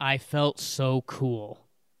Jimmy, I felt so cool.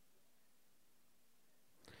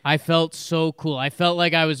 I felt so cool. I felt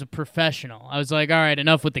like I was a professional. I was like, all right,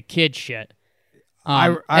 enough with the kid shit.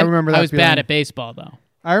 I remember that I was feeling. bad at baseball, though.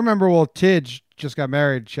 I remember, Tidge just got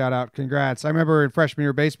married. Shout out. Congrats. I remember in freshman year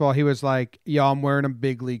of baseball, he was like, yo, I'm wearing them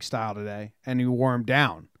big league style today. And he wore them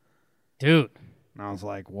down. Dude. And I was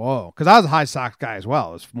like, whoa. Because I was a high sock guy as well.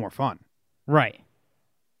 It was more fun. Right.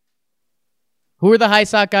 Who are the high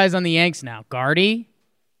sock guys on the Yanks now? Gardy?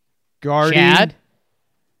 Chad?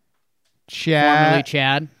 Formerly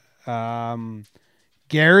Chad.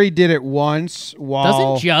 Gary did it once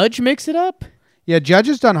while... Doesn't Judge mix it up? Yeah, Judge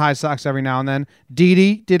has done high socks every now and then.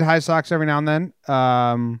 Didi did high socks every now and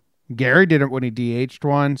then. Gary did it when he DH'd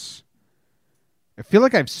once. I feel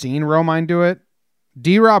like I've seen Romine do it.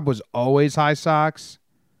 D-Rob was always high socks.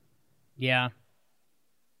 Yeah.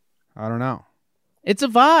 I don't know. It's a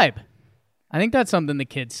vibe. I think that's something the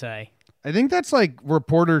kids say. I think that's like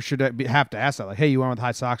reporters should have to ask that. Like, hey, you went with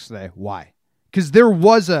high socks today. Why? Because there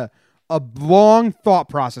was a long thought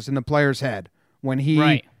process in the player's head when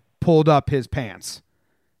he pulled up his pants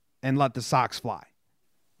and let the socks fly.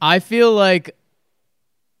 I feel like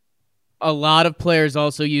a lot of players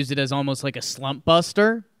also use it as almost like a slump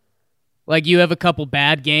buster. Like you have a couple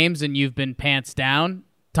bad games and you've been pants down.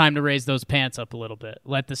 Time to raise those pants up a little bit.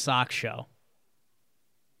 Let the socks show.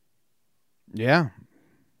 Yeah.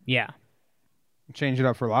 Yeah. Change it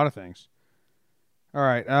up for a lot of things. All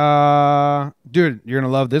right. Dude, you're going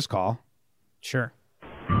to love this call. Sure.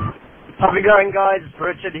 How's it going, guys? It's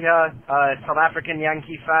Richard here, South African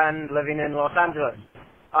Yankee fan living in Los Angeles.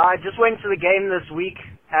 I just went to the game this week,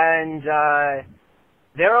 and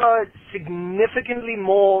there are significantly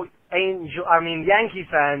more Yankee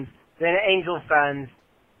fans than Angel fans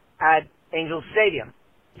at Angel Stadium.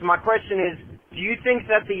 So my question is, do you think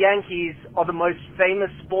that the Yankees are the most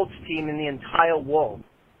famous sports team in the entire world?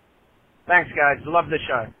 Thanks, guys. Love the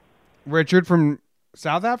show. Richard from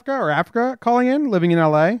South Africa or Africa calling in, living in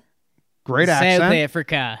L.A. Great accent. South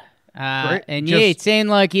Africa. And yeah, it sounded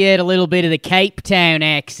like he had a little bit of the Cape Town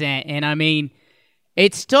accent. And I mean,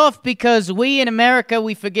 it's tough because we in America,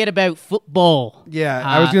 we forget about football. Yeah,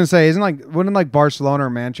 I was going to say, wouldn't like Barcelona or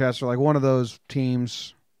Manchester, like one of those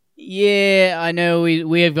teams? Yeah, I know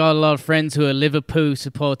we have got a lot of friends who are Liverpool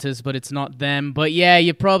supporters, but it's not them. But yeah,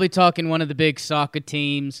 you're probably talking one of the big soccer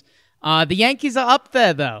teams. The Yankees are up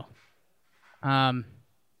there, though. I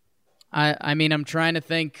mean, I'm trying to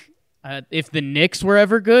think if the Knicks were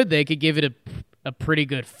ever good, they could give it a pretty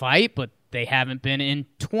good fight, but they haven't been in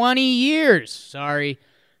 20 years. Sorry.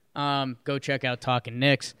 Go check out Talking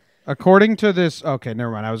Knicks. According to this, okay,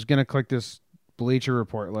 never mind. I was going to click this Bleacher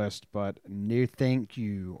Report list, but no thank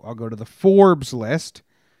you. I'll go to the Forbes list.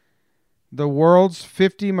 The world's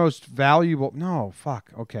 50 most valuable... No, fuck.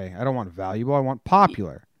 Okay, I don't want valuable. I want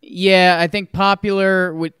popular. Yeah, I think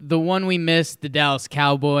popular, with the one we missed, the Dallas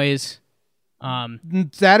Cowboys.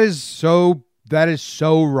 That is so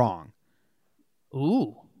wrong.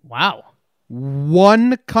 Ooh, wow.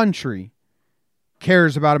 One country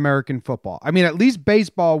cares about American football. I mean, at least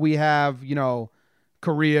baseball, we have,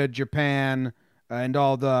 Korea, Japan, and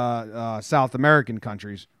all the South American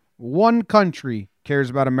countries. One country cares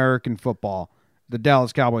about American football. The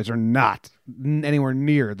Dallas Cowboys are not anywhere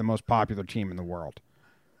near the most popular team in the world.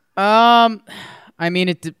 I mean,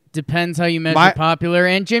 it depends how you measure popular.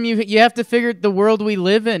 And Jim, you have to figure the world we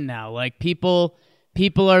live in now. Like people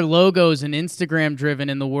are logos and Instagram driven,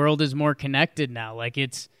 and the world is more connected now. Like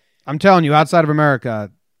I'm telling you, outside of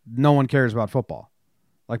America, no one cares about football.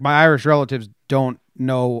 Like my Irish relatives don't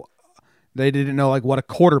know. They didn't know like what a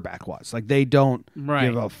quarterback was. Like they don't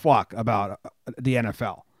give a fuck about the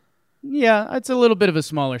NFL. Yeah, it's a little bit of a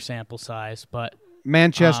smaller sample size, but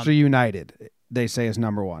Manchester United, they say, is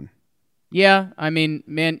number one. Yeah, I mean,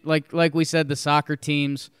 man, like we said, the soccer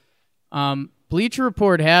teams. Bleacher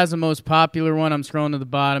Report has the most popular one. I'm scrolling to the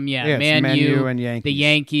bottom. Yeah, Man U and Yankees. The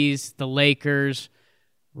Yankees, the Lakers,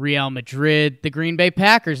 Real Madrid, the Green Bay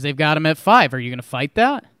Packers. They've got them at 5. Are you going to fight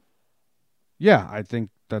that? Yeah, I think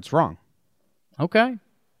that's wrong. Okay. I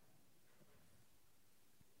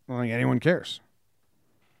don't think anyone cares.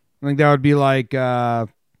 I think that would be like the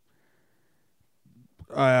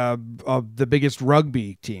biggest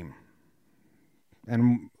rugby team.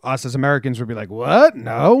 And us as Americans would be like, what?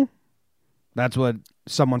 No. That's what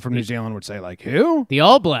someone from New Zealand would say, like, who? The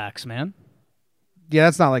All Blacks, man. Yeah,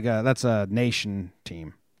 that's not like that's a nation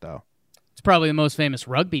team, though. It's probably the most famous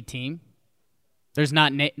rugby team. There's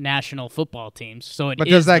not national football teams, so it But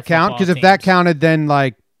is does that the count? football Because if that teams. counted, then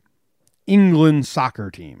like England soccer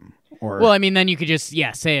team. Or Well, I mean, then you could just,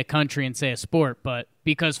 say a country and say a sport, but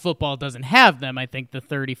because football doesn't have them, I think the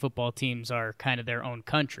 30 football teams are kind of their own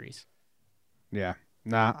countries. yeah.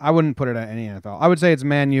 Nah, I wouldn't put it at any NFL. I would say it's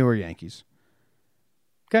Man U or Yankees.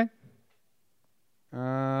 Okay.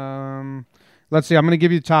 Let's see. I'm going to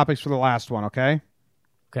give you topics for the last one, okay?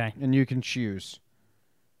 Okay. And you can choose.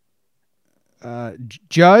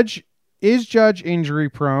 Judge injury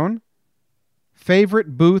prone?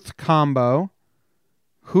 Favorite booth combo?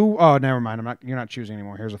 Who? Oh, never mind. You're not choosing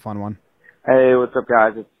anymore. Here's a fun one. Hey, what's up,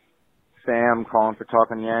 guys? It's Sam calling for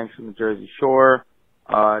Talking Yanks from the Jersey Shore.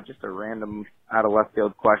 Just a random out of left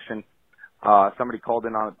field question. Somebody called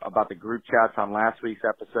in about the group chats on last week's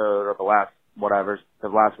episode or the last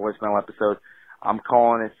voicemail episode. I'm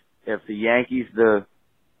calling if the Yankees,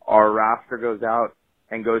 our roster goes out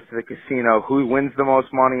and goes to the casino, who wins the most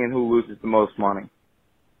money and who loses the most money?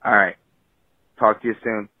 All right. Talk to you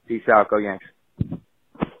soon. Peace out. Go Yanks.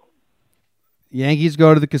 Yankees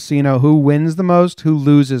go to the casino. Who wins the most? Who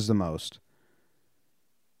loses the most?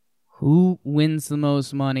 Who wins the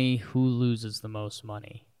most money? Who loses the most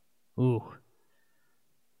money? Ooh.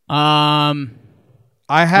 I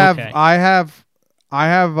have okay.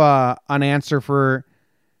 an answer for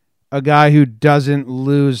a guy who doesn't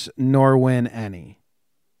lose nor win any.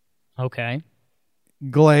 Okay.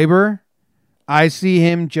 Glaber. I see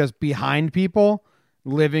him just behind people,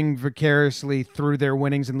 living vicariously through their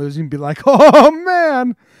winnings and losing, be like, "Oh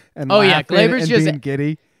man!" And laughing Glaber's and just being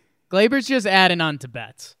giddy. Glaber's just adding on to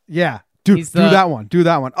bets. Yeah, do that one. Do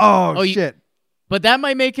that one. Oh shit! But that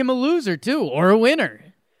might make him a loser too, or a winner.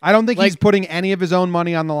 I don't think he's putting any of his own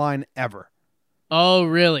money on the line ever. Oh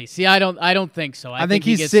really? See, I don't think so. I think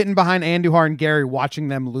he's sitting behind Andujar and Gary, watching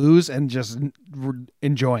them lose and just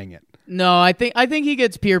enjoying it. No, I think he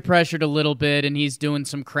gets peer pressured a little bit, and he's doing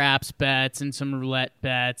some craps bets and some roulette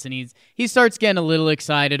bets, and he starts getting a little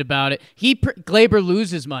excited about it. Glaber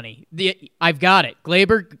loses money. I've got it.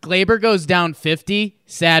 Glaber goes down 50.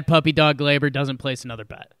 Sad puppy dog Glaber doesn't place another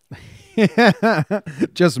bet.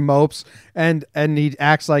 Just mopes, and he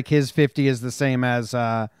acts like his 50 is the same as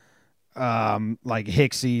like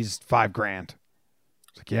Hicksey's $5,000.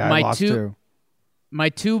 It's like, yeah, I lost two. My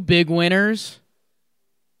two big winners.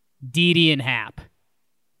 Didi and Hap.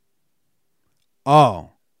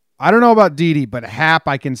 Oh, I don't know about Didi, but Hap,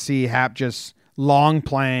 I can see Hap just long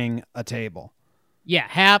playing a table. Yeah,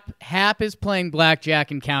 Hap is playing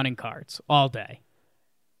blackjack and counting cards all day.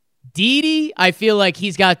 Didi, I feel like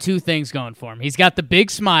he's got two things going for him. He's got the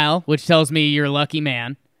big smile, which tells me you're a lucky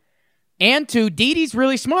man. And two, Didi's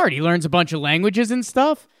really smart. He learns a bunch of languages and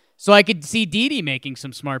stuff. So I could see Didi making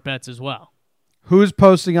some smart bets as well. Who's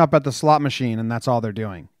posting up at the slot machine and that's all they're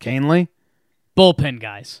doing? Canely? Bullpen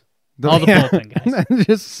guys. All the bullpen guys.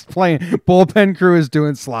 Just playing. Bullpen crew is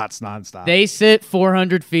doing slots nonstop. They sit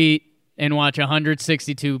 400 feet and watch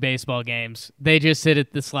 162 baseball games. They just sit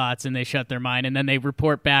at the slots and they shut their mind, and then they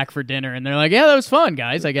report back for dinner, and they're like, yeah, that was fun,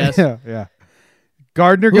 guys, I guess. Yeah.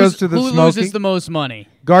 Gardner goes to the who smoking. Loses the most money?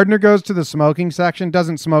 Gardner goes to the smoking section,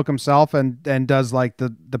 doesn't smoke himself, and does like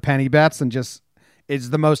the penny bets and just is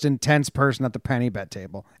the most intense person at the penny bet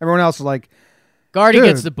table. Everyone else is like, Gardy dude.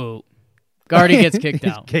 gets the boot. Gardy gets kicked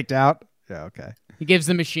out. Kicked out? Yeah, okay. He gives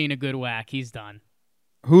the machine a good whack. He's done.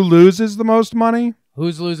 Who loses the most money?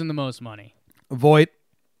 Who's losing the most money? Voit.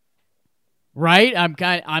 Right?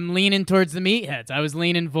 I'm leaning towards the meatheads. I was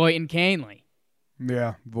leaning Voit and Canely.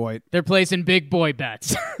 Yeah, Voit. They're placing big boy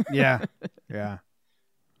bets. Yeah.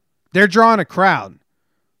 They're drawing a crowd.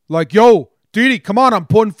 Like, yo, Didi, come on, I'm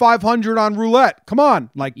putting 500 on roulette. Come on.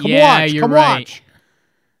 Like, come watch.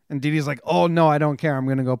 And Didi's like, oh, no, I don't care. I'm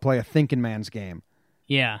going to go play a thinking man's game.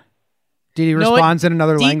 Yeah. Didi responds in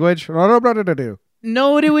another language.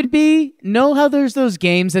 Know what it would be? Know how there's those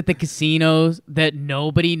games at the casinos that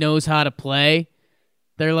nobody knows how to play?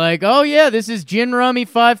 They're like, oh, yeah, this is Gin Rummy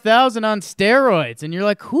 5000 on steroids. And you're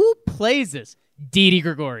like, who plays this? Didi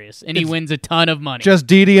Gregorius. And he wins a ton of money. Just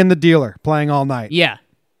Didi and the dealer playing all night. Yeah.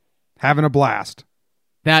 Having a blast.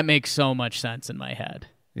 That makes so much sense in my head.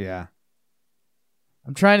 Yeah.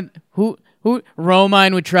 I'm trying to... Who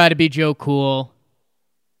Romine would try to be Joe Cool.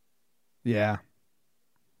 Yeah.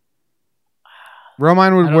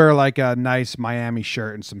 Romine would wear like a nice Miami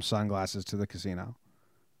shirt and some sunglasses to the casino.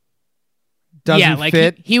 Doesn't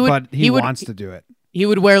fit, he wants to do it. He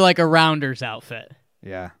would wear like a Rounders outfit.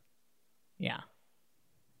 Yeah. Yeah.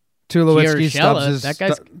 Tulowitzki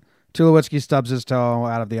stubs his toe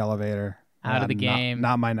out of the elevator. Out of the game.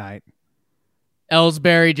 Not my night.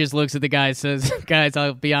 Ellsbury just looks at the guy and says, guys,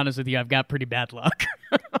 I'll be honest with you, I've got pretty bad luck.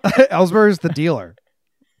 Ellsbury's the dealer.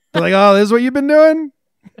 They're like, oh, this is what you've been doing?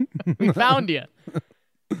 We found you.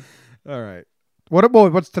 All right.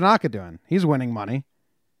 What's Tanaka doing? He's winning money.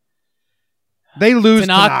 They lose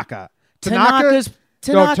Tanaka. Tanaka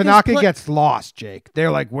gets lost, Jake.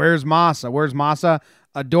 They're like, where's Masa? Where's Masa?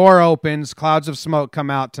 A door opens, clouds of smoke come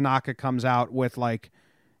out. Tanaka comes out with like,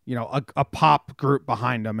 a pop group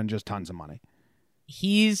behind him and just tons of money.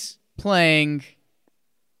 He's playing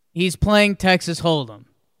Texas Hold'em,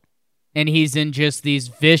 and he's in just these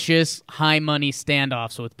vicious high money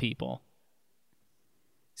standoffs with people.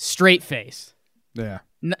 Straight face. Yeah.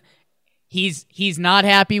 He's not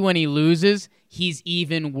happy when he loses. He's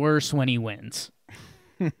even worse when he wins.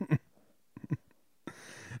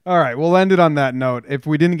 All right, we'll end it on that note. If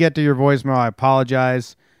we didn't get to your voicemail, I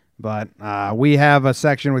apologize. But we have a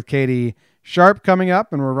section with Katie Sharp coming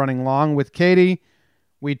up, and we're running long with Katie.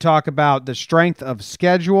 We talk about the strength of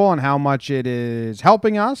schedule and how much it is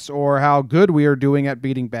helping us or how good we are doing at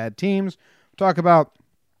beating bad teams. We talk about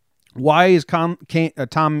why is Tommy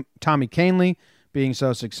Kahnle being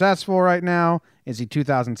so successful right now. Is he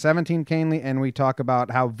 2017 Kahnle? And we talk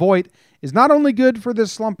about how Voit is not only good for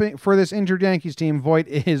this injured Yankees team, Voit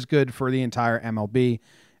is good for the entire MLB.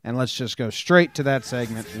 And let's just go straight to that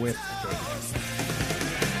segment with Katie.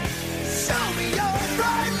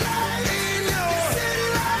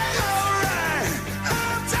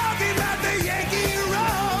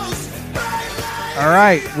 All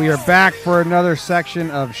right, we are back for another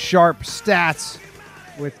section of Sharp Stats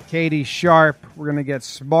with Katie Sharp. We're going to get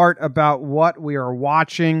smart about what we are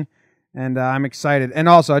watching, and I'm excited. And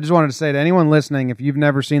also, I just wanted to say to anyone listening, if you've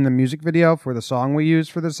never seen the music video for the song we use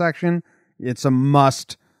for this section, it's a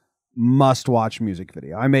must-watch music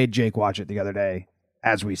video. I made Jake watch it the other day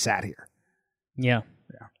as we sat here. Yeah.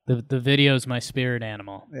 The video is my spirit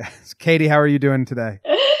animal. Yes. Katie, how are you doing today?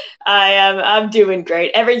 I'm doing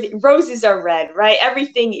great. Everything, roses are red, right?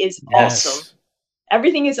 Everything is awesome.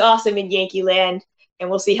 Everything is awesome in Yankee land, and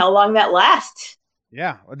we'll see how long that lasts.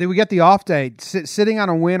 Yeah. Did we get the off day? Sitting on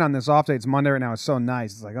a win on this off day, it's Monday right now, is so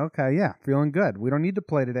nice. It's like, okay, yeah, feeling good. We don't need to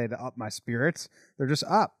play today to up my spirits. They're just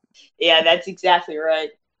up. Yeah, that's exactly right.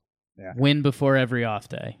 Yeah. Win before every off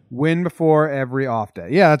day. Win before every off day.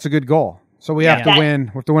 Yeah, that's a good goal. So we have to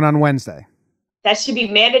win. We have to win on Wednesday. That should be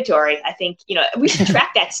mandatory. I think, we should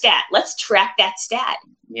track that stat. Let's track that stat.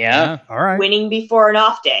 Yeah. All right. Winning before an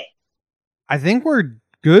off day. I think we're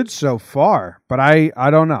good so far, but I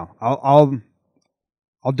don't know. I'll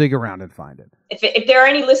dig around and find it. If there are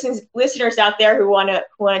any listeners out there who want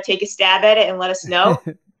to take a stab at it and let us know,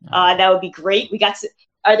 that would be great.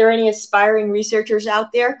 Are there any aspiring researchers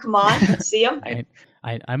out there? Come on, let's see them.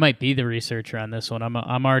 I might be the researcher on this one.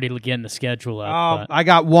 I'm already getting the schedule up. I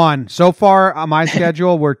got one. So far on my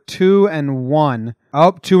schedule, we're 2-1.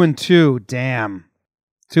 Oh, 2-2. Damn.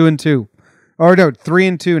 2-2. Or no,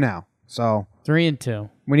 3-2 now. So 3-2.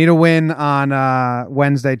 We need a win on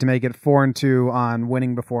Wednesday to make it 4-2 on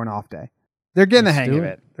winning before an off day. They're getting the hang of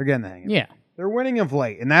it. They're getting the hang of it. Yeah. They're winning of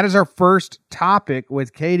late. And that is our first topic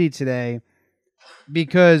with Katie today,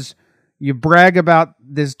 because you brag about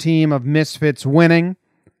this team of misfits winning,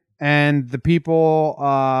 and the people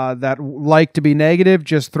that like to be negative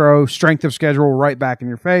just throw strength of schedule right back in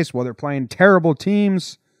your face. Well, they're playing terrible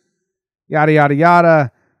teams, yada, yada,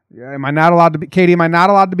 yada. Am I not allowed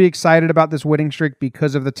to be excited about this winning streak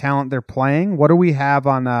because of the talent they're playing? What do we have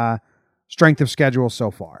on strength of schedule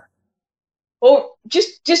so far? Well,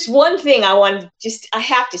 just one thing I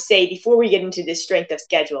have to say before we get into this strength of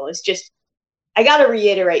schedule is I got to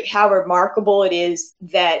reiterate how remarkable it is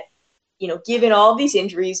that, given all these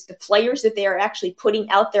injuries, the players that they are actually putting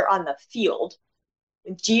out there on the field,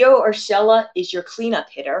 Gio Urshela is your cleanup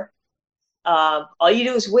hitter. All you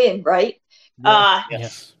do is win, right?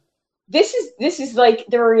 Yes. This is like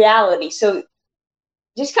the reality. So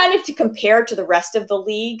just kind of to compare to the rest of the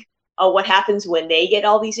league, what happens when they get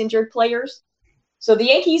all these injured players. So the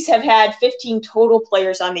Yankees have had 15 total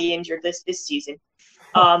players on the injured list this season.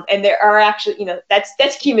 And there are actually,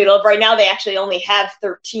 that's cumulative. Right now they actually only have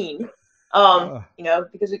 13,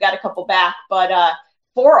 because we got a couple back. But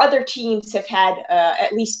 4 other teams have had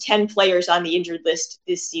at least 10 players on the injured list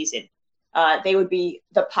this season. They would be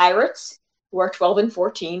the Pirates, who are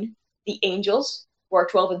 12-14, the Angels, who are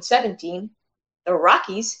 12-17, the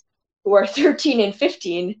Rockies, who are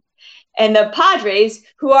 13-15, and the Padres,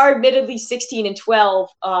 who are admittedly 16-12,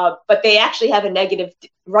 but they actually have a negative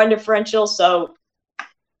run differential, so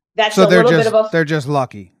that's a little bit of a... They're just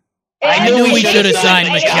lucky. I knew we should have signed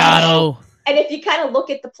Machado. And if you kind of look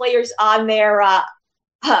at the players on their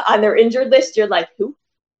injured list, you're like, who?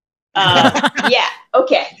 Yeah,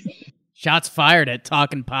 okay. Shots fired at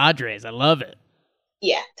Talking Padres. I love it.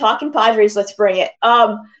 Yeah, Talking Padres, let's bring it.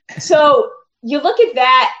 So you look at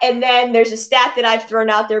that, and then there's a stat that I've thrown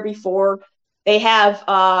out there before. They have,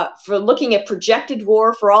 for looking at projected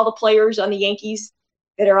WAR for all the players on the Yankees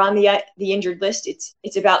that are on the injured list,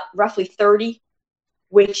 it's about roughly 30,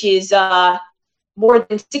 which is more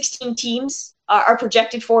than 16 teams are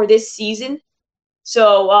projected for this season.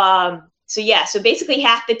 So basically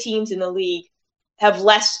half the teams in the league have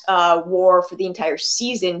less WAR for the entire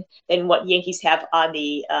season than what Yankees have on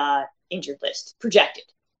the injured list projected.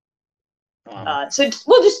 So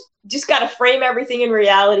we'll just got to frame everything in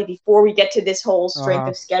reality before we get to this whole strength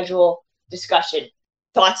of schedule discussion.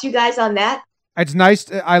 Thoughts, you guys, on that? It's nice.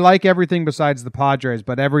 I like everything besides the Padres,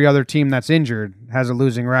 but every other team that's injured has a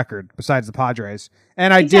losing record besides the Padres.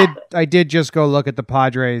 And I did just go look at the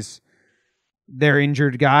Padres, their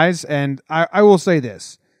injured guys, and I will say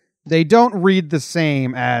this. They don't read the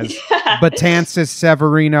same as Betances,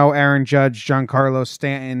 Severino, Aaron Judge, Giancarlo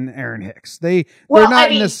Stanton, Aaron Hicks. They're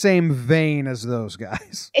not in the same vein as those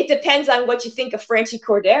guys. It depends on what you think of Franchi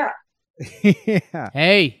Cordero. Yeah.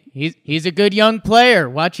 Hey, he's a good young player.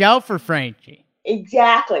 Watch out for Franchi.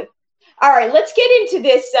 Exactly. All right, let's get into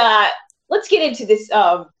this.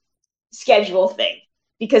 Schedule thing,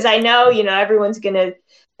 because I know everyone's gonna.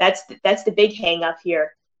 That's the big hang up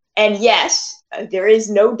here. And yes, there is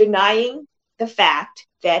no denying the fact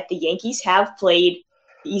that the Yankees have played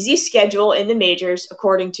the easiest schedule in the majors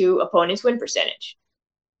according to opponents' win percentage.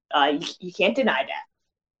 You can't deny that.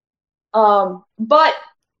 But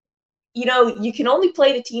you can only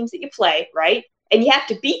play the teams that you play, right? And you have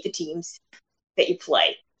to beat the teams that you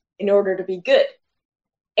play in order to be good.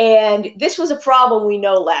 And this was a problem we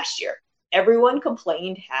know last year. Everyone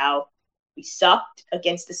complained how we sucked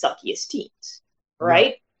against the suckiest teams,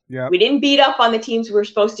 right? Yeah. We didn't beat up on the teams we were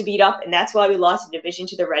supposed to beat up, and that's why we lost the division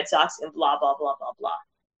to the Red Sox and blah, blah, blah, blah,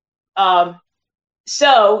 blah.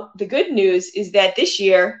 So the good news is that this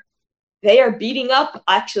year they are beating up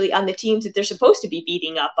actually on the teams that they're supposed to be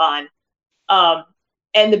beating up on.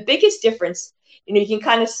 And the biggest difference, you can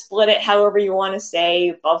kind of split it however you want to say,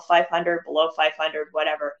 above 500, below 500,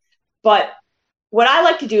 whatever. But what I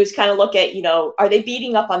like to do is kind of look at, are they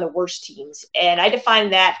beating up on the worst teams? And I define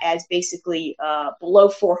that as basically below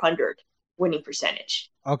 400 winning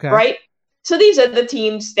percentage. Okay. Right? So these are the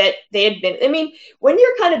teams that they had been. I mean, when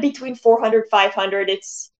you're kind of between 400, 500,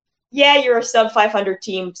 you're a sub 500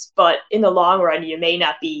 teams, but in the long run, you may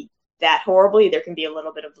not be that horribly. There can be a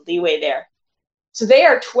little bit of leeway there. So they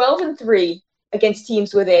are 12-3 against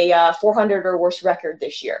teams with a 400 or worse record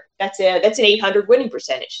this year. That's an 800 winning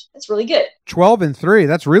percentage. That's really good. 12-3.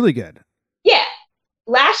 That's really good. Yeah.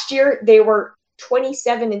 Last year they were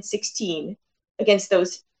 27-16 against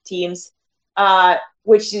those teams,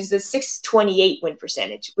 which is a 628 win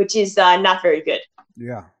percentage, which is not very good.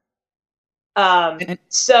 Yeah.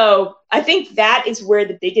 So I think that is where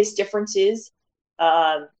the biggest difference is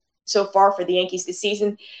so far for the Yankees this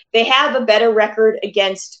season. They have a better record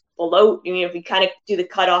against below, if we kind of do the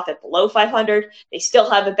cutoff at below 500, they still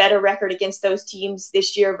have a better record against those teams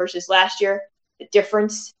this year versus last year. The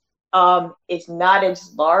difference is not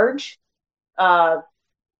as large. But,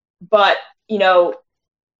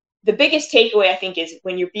 the biggest takeaway, I think, is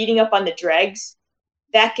when you're beating up on the dregs,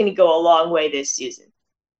 that can go a long way this season.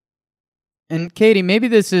 And Katie, maybe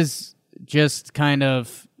this is just kind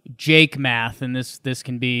of Jake math, and this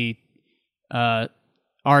can be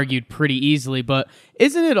argued pretty easily, but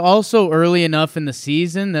isn't it also early enough in the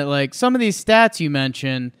season that, like, some of these stats you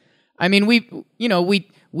mentioned, I mean, we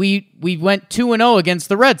went 2-0 against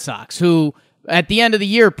the Red Sox, who at the end of the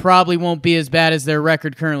year probably won't be as bad as their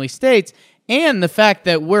record currently states, and the fact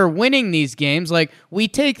that we're winning these games, like, we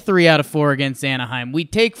take 3 out of 4 against Anaheim, we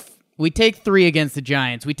take 3 against the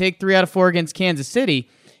Giants, we take 3 out of 4 against Kansas City.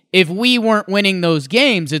 If we weren't winning those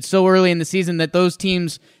games, it's so early in the season that those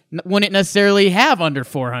teams wouldn't necessarily have under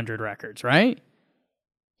 400 records, right?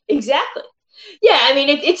 Exactly. Yeah, I mean,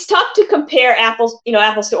 it's tough to compare apples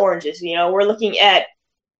to oranges. We're looking at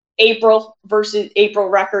April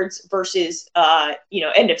records versus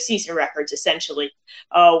end of season records, essentially,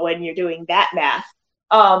 when you're doing that math.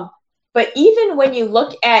 But even when you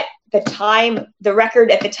look at the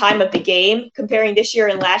record at the time of the game, comparing this year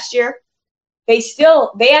and last year, they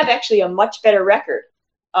have actually a much better record.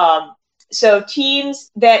 So teams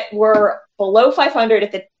that were below 500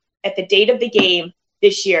 at the date of the game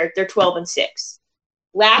this year, they're 12-6.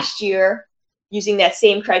 Last year, using that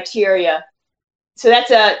same criteria, so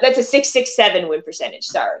that's a 667 win percentage.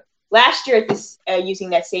 Sorry, last year at this using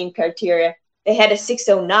that same criteria, they had a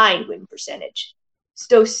 609 win percentage.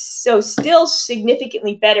 So still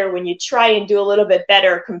significantly better when you try and do a little bit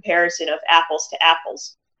better comparison of apples to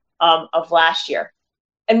apples of last year.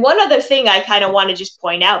 And one other thing I kind of want to just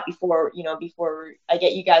point out before I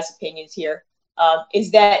get you guys' opinions here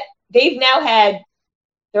is that they've now had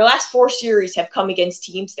their last 4 series have come against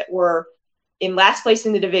teams that were in last place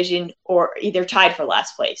in the division or either tied for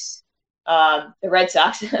last place. The Red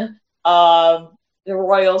Sox, the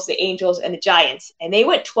Royals, the Angels, and the Giants, and they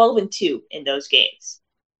went 12-2 in those games.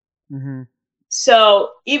 Mm-hmm.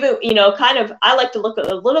 So even, I like to look at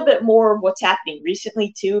a little bit more of what's happening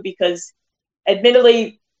recently too, because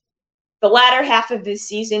admittedly, the latter half of this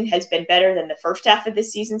season has been better than the first half of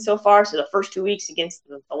this season so far. So the first 2 weeks against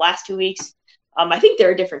the last 2 weeks, I think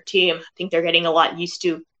they're a different team. I think they're getting a lot used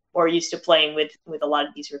to playing with a lot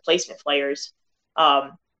of these replacement players.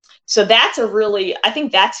 So that's I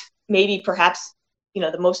think that's maybe perhaps,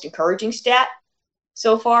 the most encouraging stat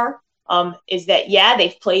so far, is that,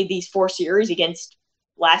 they've played these 4 series against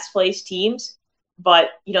last place teams,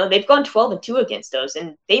 but, they've gone 12-2 against those,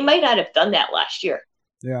 and they might not have done that last year.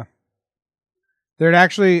 Yeah.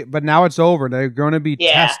 But now it's over. They're going to be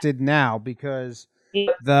tested now because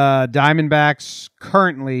the Diamondbacks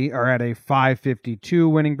currently are at a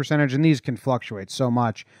 .552 winning percentage, and these can fluctuate so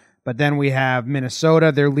much. But then we have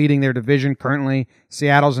Minnesota. They're leading their division currently.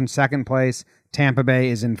 Seattle's in second place. Tampa Bay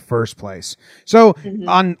is in first place. So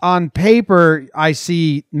on paper, I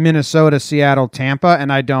see Minnesota, Seattle, Tampa,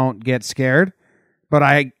 and I don't get scared.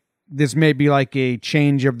 But this may be like a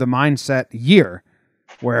change of the mindset year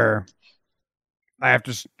where I have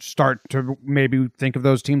to start to maybe think of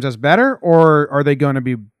those teams as better, or are they going to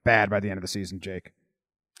be bad by the end of the season, Jake?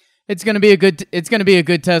 It's going to be a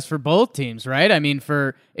good test for both teams, right? I mean,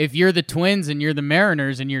 if you're the Twins and you're the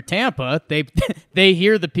Mariners and you're Tampa, they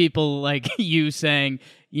hear the people like you saying,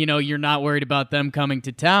 you're not worried about them coming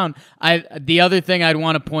to town. The other thing I'd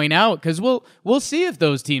want to point out, because we'll see if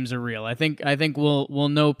those teams are real. I think we'll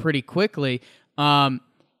know pretty quickly.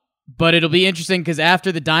 But it'll be interesting because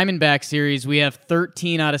after the Diamondback series, we have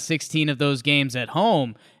 13 out of 16 of those games at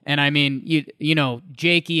home. And I mean,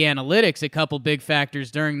 Jakey analytics, a couple big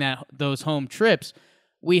factors during those home trips.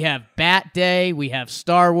 We have Bat Day, we have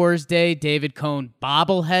Star Wars Day, David Cohn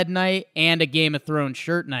bobblehead night, and a Game of Thrones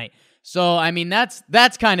shirt night. So, I mean, that's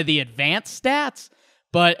kind of the advanced stats.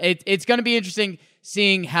 But it's going to be interesting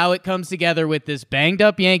seeing how it comes together with this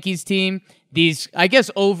banged-up Yankees team, these, I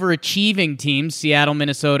guess, overachieving teams, Seattle,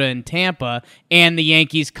 Minnesota, and Tampa, and the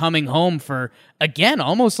Yankees coming home for, again,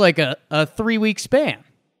 almost like a 3-week span.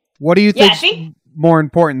 What do you think more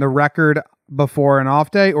important, the record before an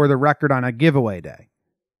off day or the record on a giveaway day?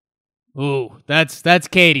 Ooh, that's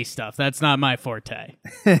Katie stuff. That's not my forte.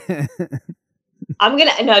 Jake,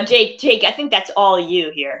 I think that's all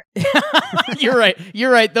you here. You're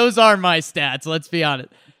right. Those are my stats. Let's be honest.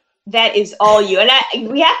 That is all you. And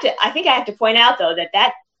I think I have to point out though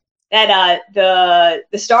that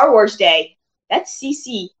the Star Wars Day, that's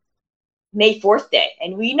CC May 4th day,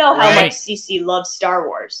 and we know how much CC loves Star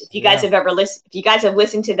Wars. If you guys have ever listened,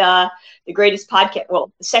 to the greatest podcast,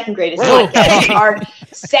 the second greatest podcast, our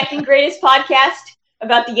second greatest podcast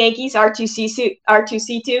about the Yankees, R2C2,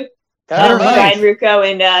 Brian Rucco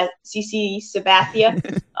and CC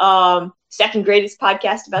Sabathia, second greatest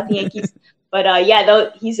podcast about the Yankees. But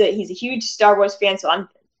he's a huge Star Wars fan, so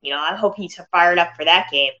I hope he's fired up for that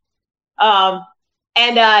game.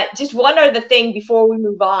 And just one other thing before we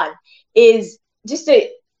move on is just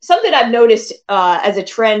something I've noticed as a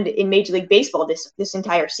trend in Major League Baseball this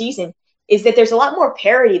entire season is that there's a lot more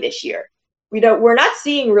parity this year. We're not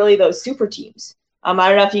seeing really those super teams. I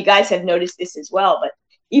don't know if you guys have noticed this as well, but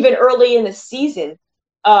even early in the season,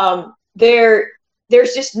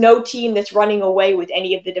 there's just no team that's running away with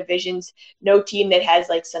any of the divisions, no team that has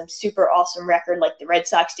like some super awesome record like the Red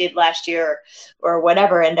Sox did last year or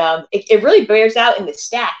whatever. And it really bears out in the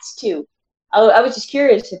stats too. I was just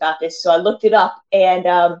curious about this, so I looked it up, and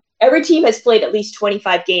every team has played at least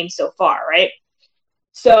 25 games so far, right?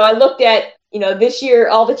 So I looked at, this year,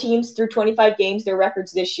 all the teams through 25 games, their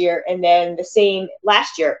records this year, and then the same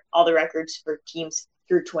last year, all the records for teams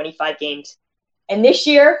through 25 games. And this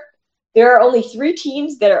year, there are only 3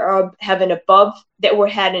 teams that had an above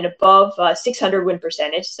 600 win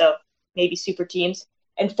percentage, so maybe super teams,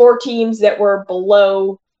 and 4 teams that were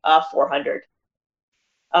below 400.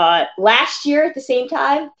 Last year at the same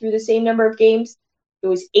time, through the same number of games, it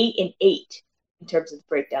was 8-8 in terms of the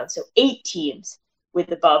breakdown. So 8 teams with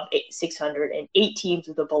above 600 and 8 teams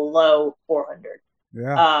with a below 400.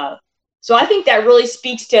 Yeah. So I think that really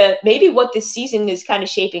speaks to maybe what this season is kind of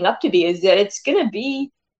shaping up to be, is that it's going to be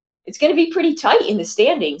it's going to be pretty tight in the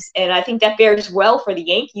standings. And I think that bears well for the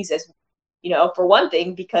Yankees as, for one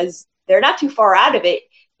thing, because they're not too far out of it,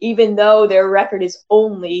 even though their record is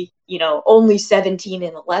only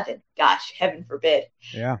 17-11. Gosh, heaven forbid.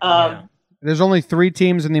 Yeah. There's only 3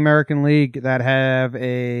 teams in the American League that have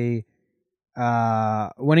a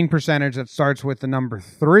winning percentage that starts with the number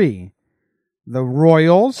 3. The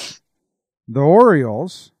Royals, the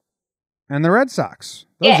Orioles, and the Red Sox.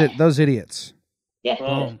 Those idiots.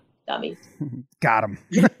 Yeah. Dummies. Got them.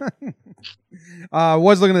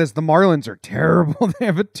 Was looking at this. The Marlins are terrible. They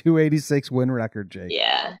have a 286 win record, Jake.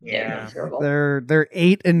 Yeah. They're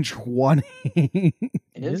 8-20. It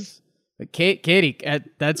is. But Katie,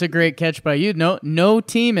 that's a great catch by you. No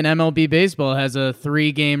team in MLB baseball has a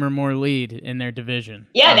 3-game or more lead in their division.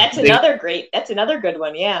 Yeah, that's another good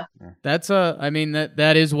one. Yeah.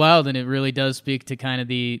 That is wild, and it really does speak to kind of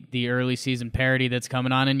the early season parity that's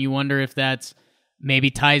coming on, and you wonder if that's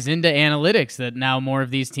maybe ties into analytics, that now more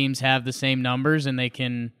of these teams have the same numbers and they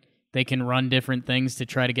can run different things to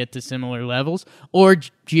try to get to similar levels, or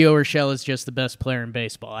Gio Urshela is just the best player in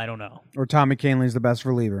baseball. I don't know. Or Tommy Kahnle's the best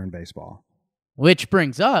reliever in baseball. Which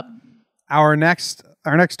brings up our next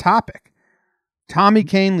topic. Tommy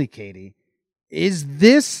Kahnle, Katie. Is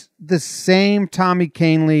this the same Tommy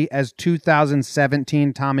Kahnle as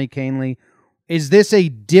 2017 Tommy Kahnle? Is this a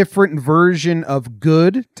different version of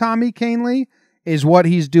good Tommy Kahnle? Is what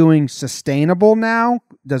he's doing sustainable now?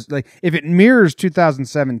 If it mirrors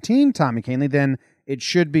 2017 Tommy Kahnle, then it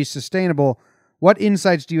should be sustainable. What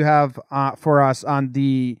insights do you have for us on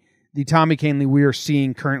the Tommy Kahnle we are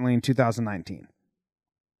seeing currently in 2019?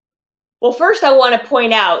 Well, first I want to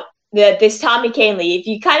point out that this Tommy Kahnle, if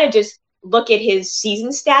you kind of just look at his season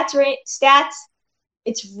stats,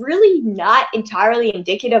 it's really not entirely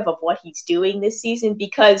indicative of what he's doing this season,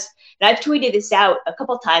 because, and I've tweeted this out a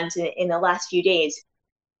couple times in the last few days,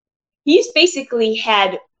 he's basically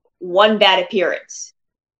had one bad appearance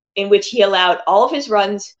in which he allowed all of his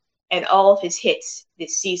runs and all of his hits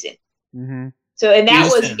this season. Mm-hmm. So, and that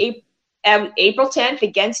was April 10th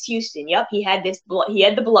against Houston. Yep, he had the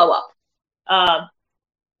blow up.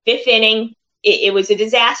 5th inning, it was a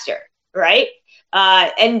disaster, right?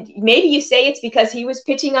 And maybe you say it's because he was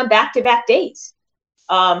pitching on back-to-back days,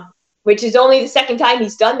 which is only the second time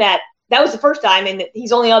he's done that. That was the first time, and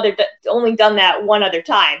he's only done that one other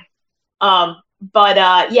time. He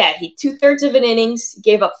 2/3 of an innings,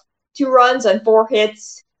 gave up 2 runs on 4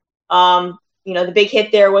 hits. The big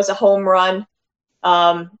hit there was a home run.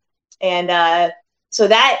 So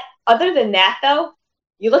that, other than that, though,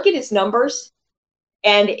 you look at his numbers,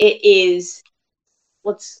 and it is.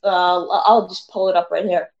 I'll just pull it up right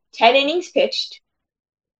here. 10 innings pitched,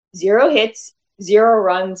 0 hits, 0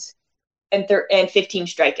 runs, and 15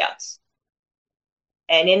 strikeouts.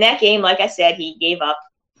 And in that game, like I said, he gave up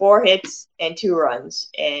 4 hits and 2 runs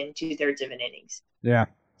and 2/3 of an innings. Yeah.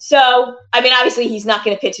 So, obviously he's not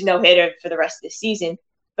going to pitch a no-hitter for the rest of the season,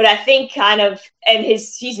 but I think and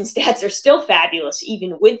his season stats are still fabulous,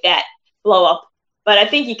 even with that blow-up. But I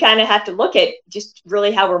think you kind of have to look at just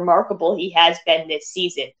really how remarkable he has been this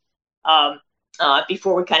season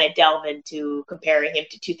before we kind of delve into comparing him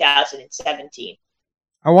to 2017.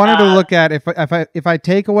 I wanted to look at if I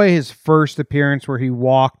take away his first appearance where he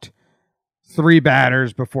walked 3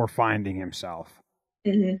 batters before finding himself.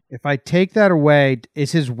 Mm-hmm. If I take that away,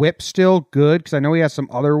 is his whip still good? Because I know he has some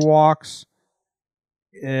other walks.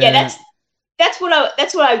 Yeah, that's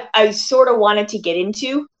what I sort of wanted to get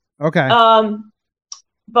into. Okay.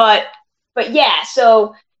 But yeah,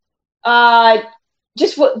 so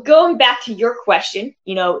going back to your question,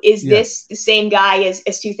 is this the same guy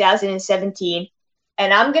as 2017?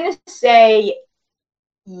 And I'm going to say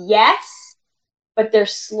yes, but they're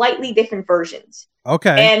slightly different versions.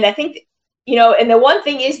 Okay. And I think, and the one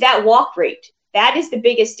thing is that walk rate. That is the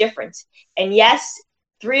biggest difference. And yes,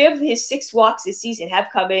 3 of his 6 walks this season have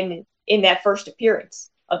come in that first appearance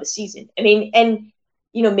of the season. And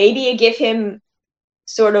maybe you give him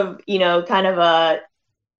sort of, kind of a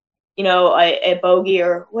bogey,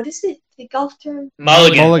 or what is it? The golf term?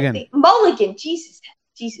 Mulligan. Mulligan. Jesus.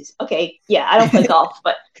 Okay. Yeah. I don't play golf,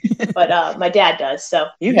 but my dad does. So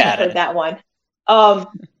you had heard that one.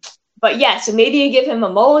 But yeah, so maybe you give him a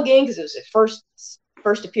mulligan because it was his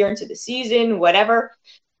first appearance of the season, whatever.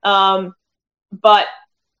 But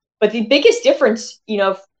the biggest difference,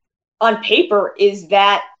 on paper is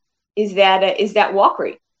that walk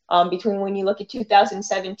rate. Between when you look at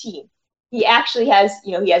 2017, he actually has,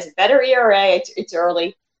 he has a better ERA. It's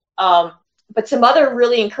early, but some other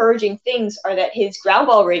really encouraging things are that his ground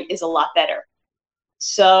ball rate is a lot better.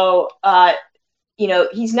 So,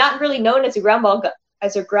 he's not really known as a ground ball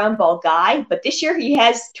as a ground ball guy, but this year he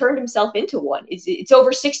has turned himself into one. It's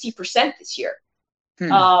over 60% this year.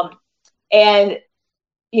 And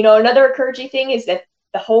another encouraging thing is that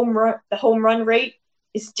the home run rate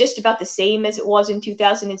is just about the same as it was in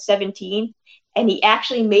 2017, and he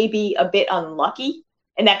actually may be a bit unlucky,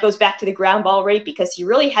 and that goes back to the ground ball rate because he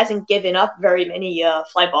really hasn't given up very many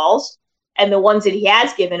fly balls, and the ones that he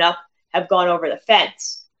has given up have gone over the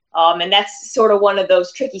fence. And that's sort of one of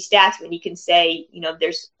those tricky stats when you can say,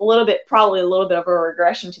 there's probably a little bit of a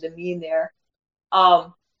regression to the mean there.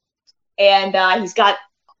 And he's got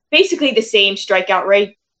basically the same strikeout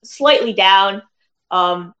rate, slightly down.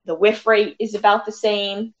 The whiff rate is about the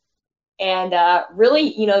same. And really,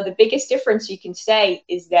 the biggest difference you can say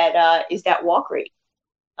is that walk rate.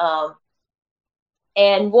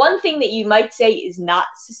 And one thing that you might say is not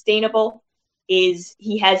sustainable is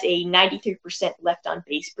he has a 93% left on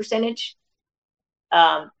base percentage.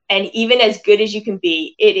 And even as good as you can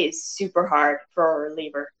be, it is super hard for a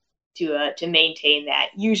reliever to maintain that.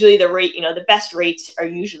 Usually the rate, the best rates are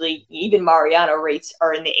usually, even Mariano rates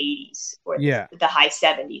are in the 80s or the high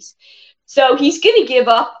 70s. So he's going to give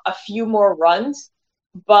up a few more runs,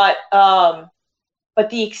 but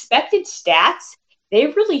the expected stats, they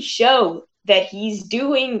really show that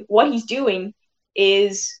what he's doing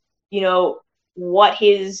is, what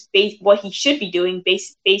he should be doing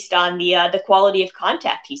based on the quality of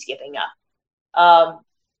contact he's giving up.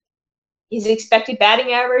 His expected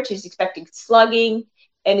batting average, his expected slugging,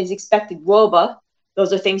 and his expected WOBA,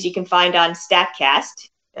 those are things you can find on StatCast,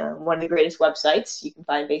 one of the greatest websites. You can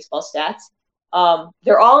find baseball stats.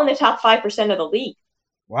 They're all in the top 5% of the league.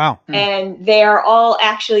 Wow. And they are all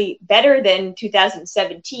actually better than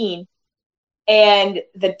 2017. And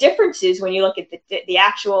the differences, when you look at the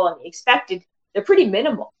actual and the expected, they're pretty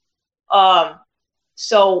minimal.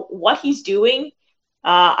 So what he's doing,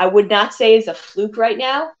 I would not say is a fluke right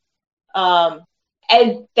now.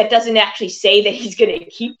 And that doesn't actually say that he's going to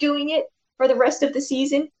keep doing it for the rest of the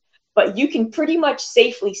season. But you can pretty much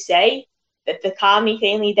safely say that the Tommy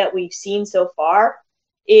Kahnle that we've seen so far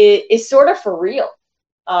is sort of for real.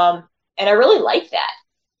 And I really like that.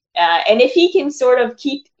 And if he can sort of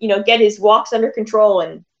keep, get his walks under control,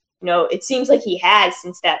 and, it seems like he has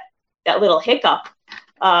since that little hiccup,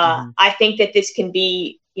 I think that this can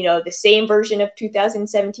be, the same version of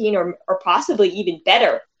 2017 or possibly even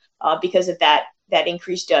better because of that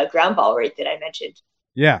increased ground ball rate that I mentioned.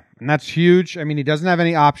 Yeah, and that's huge. I mean, he doesn't have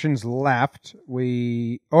any options left.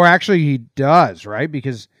 Actually, he does, right?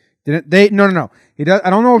 Because no. He does. I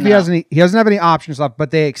don't know if he has any. He doesn't have any options left,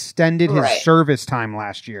 but they extended his service time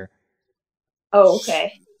last year. Oh,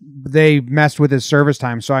 okay. They messed with his service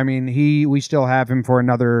time, so I mean, we still have him for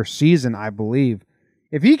another season, I believe.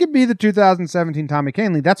 If he could be the 2017 Tommy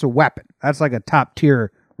Kahnle, that's a weapon. That's like a top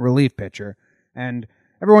tier relief pitcher, and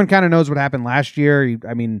everyone kind of knows what happened last year.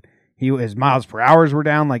 His miles per hour were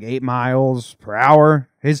down like 8 miles per hour.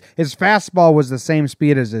 His fastball was the same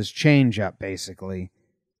speed as his changeup, basically.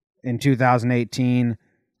 In 2018,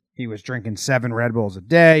 he was drinking 7 Red Bulls a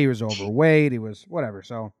day. He was overweight. He was whatever.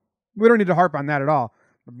 So we don't need to harp on that at all.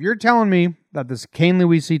 If you're telling me that this Kahnle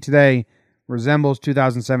we see today resembles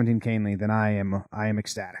 2017 Kahnle, then I am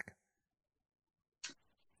ecstatic.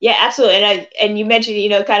 Yeah, absolutely. And you mentioned,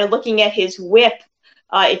 kind of looking at his whip.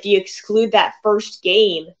 If you exclude that first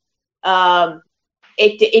game,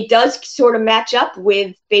 it does sort of match up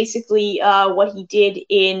with basically what he did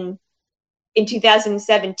in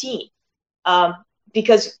 2017,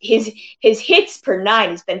 because his hits per 9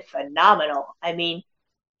 has been phenomenal. I mean,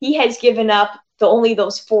 he has given up only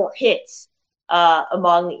those 4 hits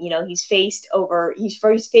among, he's faced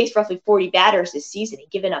roughly 40 batters this season and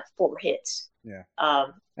given up 4 hits. Yeah.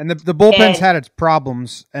 And the bullpen's had its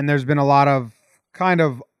problems, and there's been a lot of kind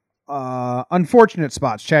of unfortunate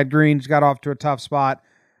spots. Chad Green's got off to a tough spot.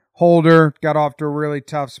 Holder got off to a really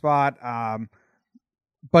tough spot.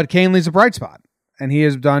 But Kahnle's a bright spot, and he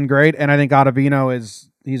has done great. And I think Ottavino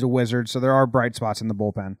he's a wizard, so there are bright spots in the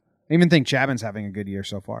bullpen. I even think Chapman's having a good year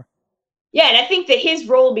so far. Yeah, and I think that his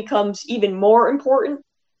role becomes even more important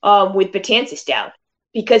with Betances down,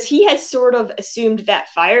 because he has sort of assumed that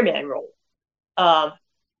fireman role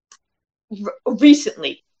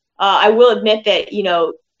recently. I will admit that,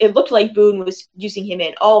 it looked like Boone was using him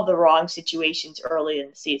in all the wrong situations early in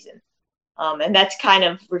the season. And that's kind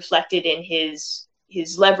of reflected in his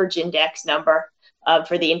leverage index number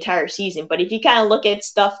for the entire season. But if you kind of look at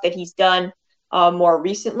stuff that he's done more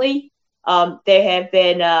recently, there have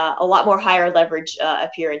been a lot more higher leverage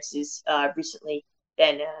appearances recently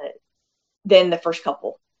than the first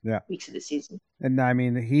couple weeks of the season. And I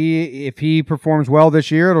mean, if he performs well this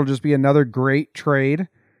year, it'll just be another great trade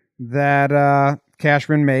that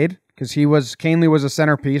Cashman made, because Kahnle was a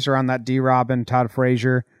centerpiece around that D-Rob and Todd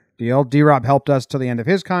Frazier deal. D-Rob helped us till the end of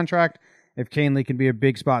his contract. If Kahnle can be a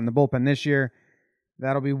big spot in the bullpen this year,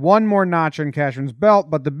 that'll be one more notch on Cashman's belt.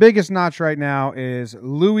 But the biggest notch right now is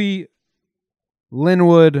Louis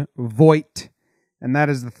Linwood Voit. And that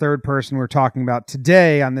is the third person we're talking about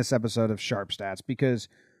today on this episode of Sharp Stats, because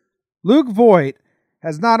Luke Voit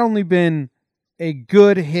has not only been a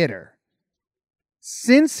good hitter,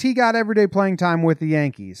 since he got everyday playing time with the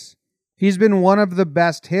Yankees, he's been one of the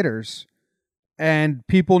best hitters. And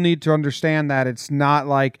people need to understand that it's not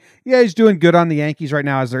like, yeah, he's doing good on the Yankees right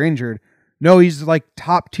now as they're injured. No, he's like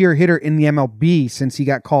top tier hitter in the MLB since he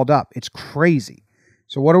got called up. It's crazy.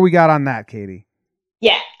 So what do we got on that, Katie?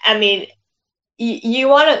 Yeah, I mean, you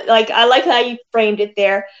want to, like, I like how you framed it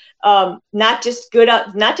there. Not just good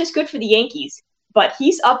for the Yankees, but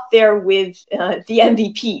he's up there with the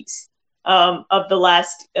MVPs of the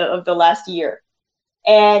last year.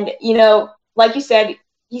 And like you said,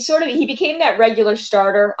 he became that regular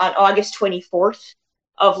starter on August 24th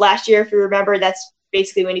of last year. If you remember, that's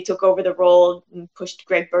basically when he took over the role and pushed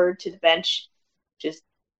Greg Bird to the bench, which is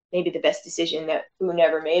maybe the best decision that Boone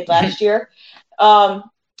ever made last year.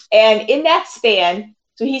 And in that span,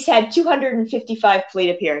 so he's had 255 plate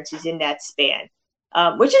appearances in that span,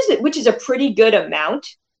 which is a pretty good amount.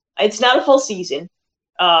 It's not a full season,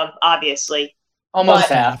 obviously. Almost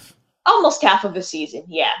half. Almost half of a season,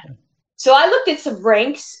 yeah. So I looked at some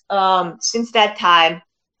ranks since that time,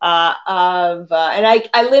 and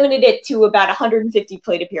I limited it to about 150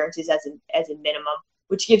 plate appearances as a minimum,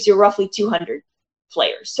 which gives you roughly 200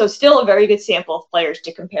 players. So still a very good sample of players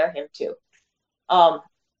to compare him to.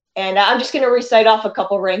 And I'm just going to recite off a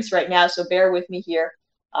couple ranks right now, so bear with me here.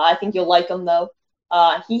 I think you'll like him, though.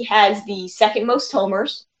 He has the second most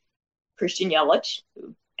homers. Christian Yelich,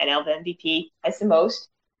 who NL MVP, has the most.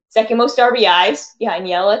 Second most RBIs behind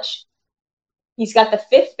Yelich. He's got the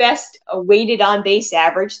fifth best weighted on-base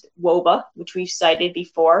average, WOBA, which we've cited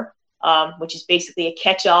before, which is basically a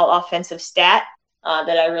catch-all offensive stat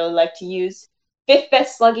that I really like to use. Fifth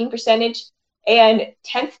best slugging percentage and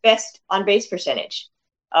 10th best on-base percentage,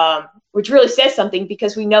 which really says something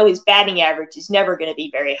because we know his batting average is never going to be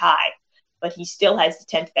very high, but he still has the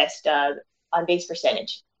 10th best on-base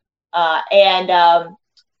percentage. And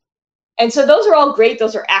so those are all great.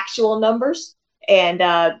 Those are actual numbers. And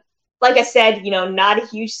like I said, not a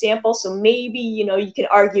huge sample, so maybe, you can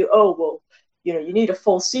argue, oh, well, you need a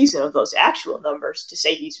full season of those actual numbers to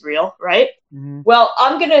say he's real, right? Mm-hmm. Well,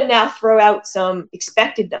 I'm going to now throw out some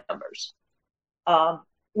expected numbers,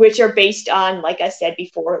 which are based on, like I said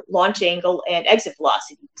before, launch angle and exit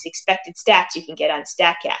velocity, these expected stats you can get on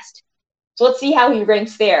StatCast. So let's see how he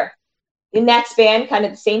ranks there. In that span, kind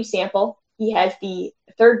of the same sample, he has the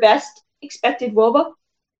third best expected WOBA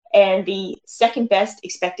and the second best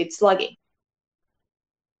expected slugging.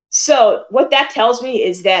 So what that tells me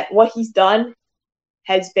is that what he's done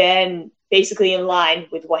has been basically in line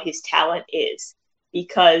with what his talent is,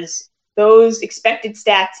 because those expected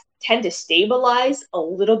stats tend to stabilize a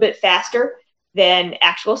little bit faster than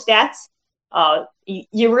actual stats.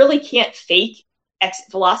 You really can't fake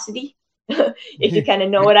exit velocity, if you kind of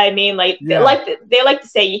know what I mean. Like, yeah. They like to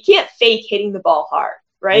say you can't fake hitting the ball hard,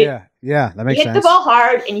 right? Yeah, that makes sense. You hit the ball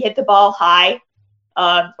hard and you hit the ball high,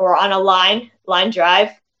 or on a line drive,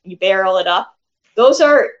 you barrel it up. Those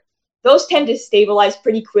tend to stabilize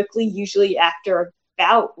pretty quickly, usually after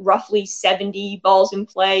about roughly 70 balls in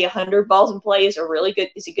play. 100 balls in play is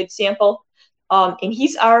a good sample. And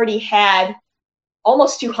he's already had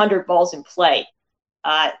almost 200 balls in play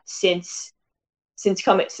since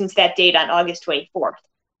that date on August 24th.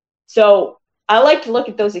 So I like to look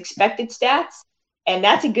at those expected stats, and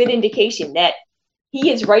that's a good indication that he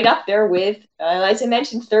is right up there with, as I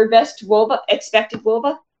mentioned, third best WOBA, expected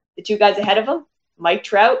WOBA. The two guys ahead of him, Mike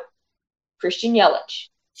Trout, Christian Yelich.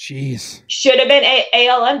 Jeez. Should have been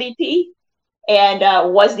AL MVP and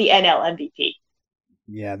was the NL MVP.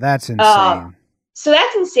 Yeah, that's insane. So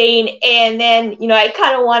that's insane. And then, I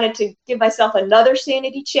kind of wanted to give myself another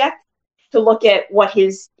sanity check to look at what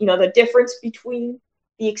his, the difference between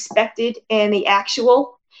the expected and the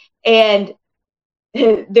actual. And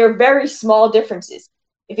they're very small differences.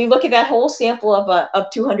 If you look at that whole sample of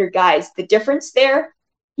 200 guys, the difference there,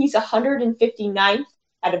 he's 159th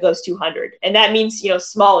out of those 200. And that means,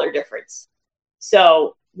 smaller difference.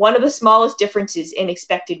 So one of the smallest differences in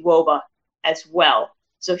expected WOBA as well.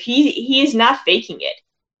 So he is not faking it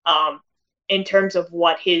in terms of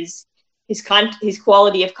what his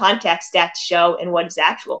quality of contact stats show and what his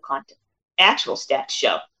actual stats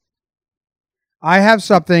show. I have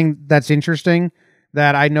something that's interesting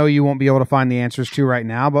that I know you won't be able to find the answers to right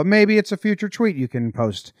now, but maybe it's a future tweet you can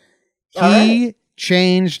post. He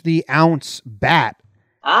changed the ounce bat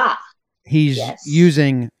he's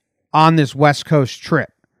using on this West Coast trip.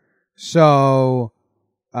 So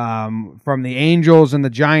from the Angels and the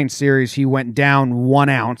Giants series, he went down 1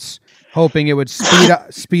 ounce, hoping it would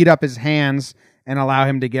speed up his hands and allow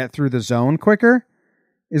him to get through the zone quicker.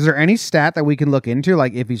 Is there any stat that we can look into,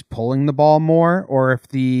 like if he's pulling the ball more or if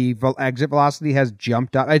the exit velocity has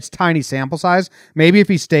jumped up? It's tiny sample size. Maybe if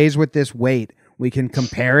he stays with this weight, we can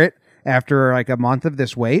compare it after like a month of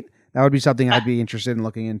this weight. That would be something I'd be interested in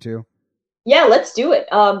looking into. Yeah, let's do it.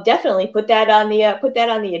 Definitely put that on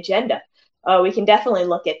the agenda. We can definitely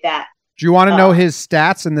look at that. Do you want to know his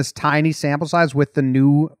stats in this tiny sample size with the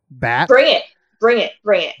new bat? Bring it.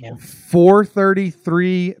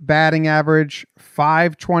 433 batting average,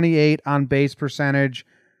 528 on base percentage,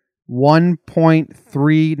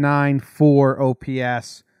 1.394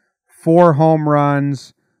 OPS, 4 home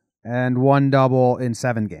runs, and 1 double in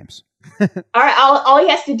 7 games. All right, all he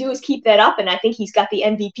has to do is keep that up, and I think he's got the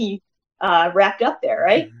MVP wrapped up there,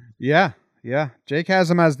 right? Yeah. Jake has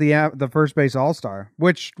him as the first base all-star,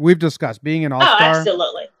 which we've discussed. Being an all-star,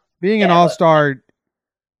 absolutely. Being an all-star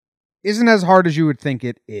isn't as hard as you would think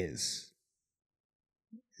it is.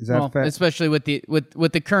 Is that fair? Especially with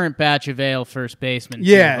the current batch of AL first basemen,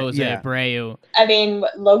 Jose Abreu. I mean,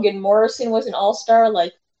 Logan Morrison was an all-star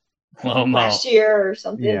like last year or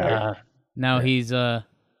something. Yeah. Now he's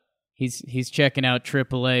checking out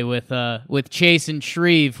AAA with Chasen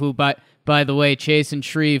Shreve, who by the way, Chasen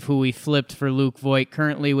Shreve, who we flipped for Luke Voit,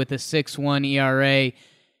 currently with a 6.1 ERA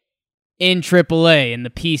in AAA in the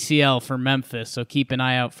PCL for Memphis. So keep an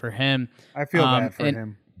eye out for him. I feel bad for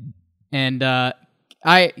him. And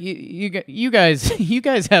you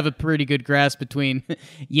guys have a pretty good grasp between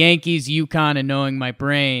Yankees, UConn, and knowing my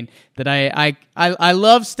brain that I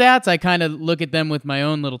love stats. I kind of look at them with my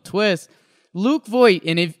own little twist. Luke Voit,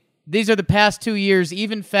 and if these are the past 2 years,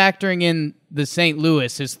 even factoring in the St.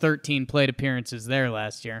 Louis, his 13 plate appearances there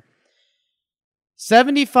last year.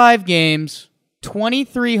 75 games,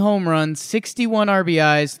 23 home runs, 61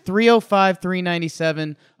 RBIs, 305,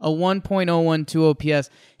 397, a 1.012 OPS.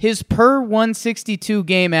 His per 162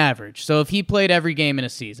 game average. So if he played every game in a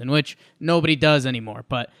season, which nobody does anymore,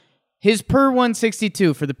 but his per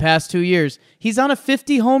 162 for the past 2 years, he's on a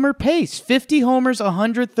 50 homer pace. 50 homers,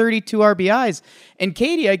 132 RBIs. And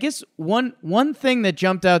Katie, I guess one thing that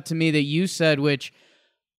jumped out to me that you said, which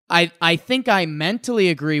I think I mentally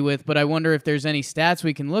agree with, but I wonder if there's any stats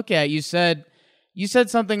we can look at. You said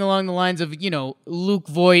something along the lines of, Luke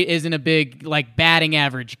Voit isn't a big batting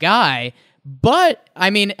average guy, but I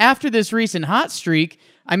mean, after this recent hot streak,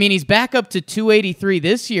 I mean, he's back up to 283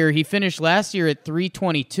 this year. He finished last year at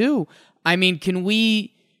 322. I mean, can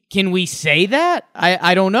we say that?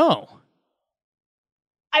 I don't know.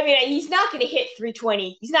 I mean, he's not going to hit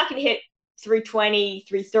 320. He's not going to hit 320,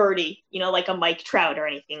 330, like a Mike Trout or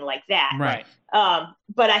anything like that. Right.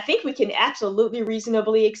 But I think we can absolutely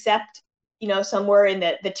reasonably accept, somewhere in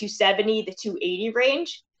the 270, the 280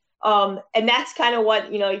 range. And that's kind of what,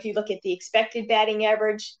 if you look at the expected batting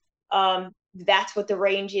average, that's what the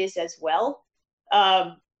range is as well.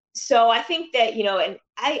 So I think that, and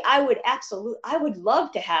I would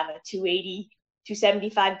love to have a 280,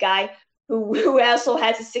 275 guy who also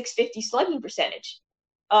has a 650 slugging percentage.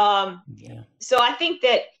 So I think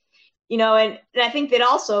that, and I think that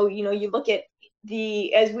also, you look at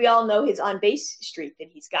as we all know, his on-base streak that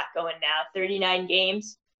he's got going now, 39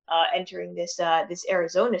 games entering this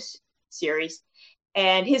Arizona series.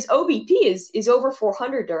 And his OBP is over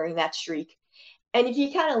 400 during that streak. And if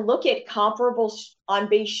you kind of look at comparable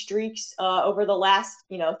on-base streaks over the last,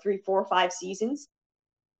 3, 4, 5 seasons,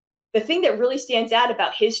 the thing that really stands out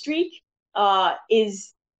about his streak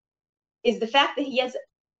is the fact that he has,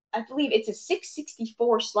 I believe it's a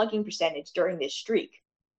 664 slugging percentage during this streak.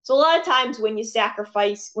 So a lot of times when you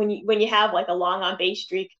sacrifice, when you have like a long on-base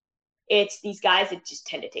streak, it's these guys that just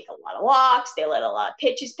tend to take a lot of walks. They let a lot of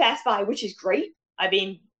pitches pass by, which is great. I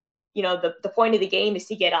mean, the point of the game is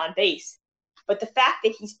to get on base. But the fact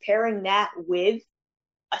that he's pairing that with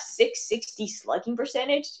a 660 slugging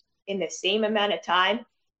percentage in the same amount of time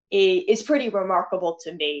is pretty remarkable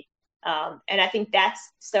to me. And I think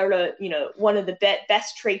that's sort of, one of the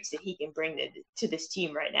best traits that he can bring to this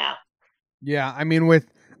team right now. Yeah, I mean,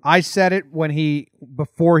 I said it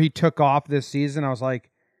before he took off this season. I was like,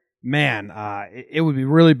 man, it would be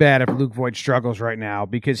really bad if Luke Voit struggles right now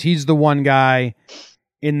because he's the one guy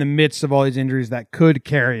in the midst of all these injuries that could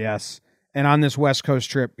carry us. And on this West Coast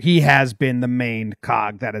trip, he has been the main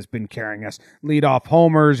cog that has been carrying us. Lead off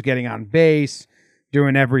homers, getting on base,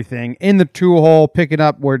 doing everything in the 2-hole, picking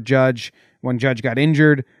up when Judge got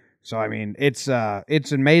injured. So I mean, it's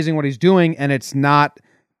amazing what he's doing, and it's not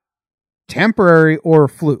temporary or a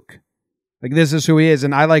fluke. Like, this is who he is,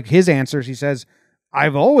 and I like his answers. He says,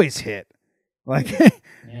 "I've always hit. Like,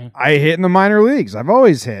 I hit in the minor leagues. I've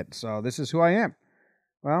always hit. So this is who I am."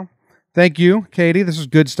 Well, thank you, Katie. This is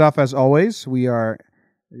good stuff as always. We are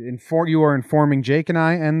you are informing Jake and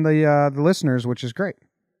I and the listeners, which is great.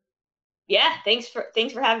 Yeah, thanks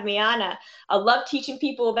for having me on. I love teaching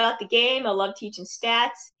people about the game. I love teaching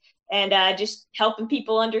stats and just helping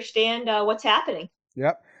people understand what's happening.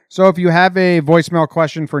 Yep. So if you have a voicemail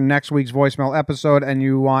question for next week's voicemail episode and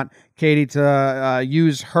you want Katie to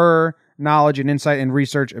use her knowledge and insight and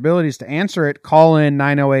research abilities to answer it, call in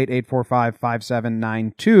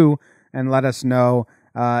 908-845-5792 and let us know.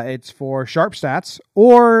 It's for Sharp Stats,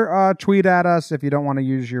 or tweet at us if you don't want to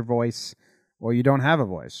use your voice or you don't have a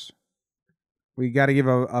voice. We got to give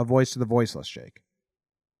a voice to the voiceless, Jake.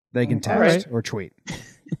 They can text or tweet.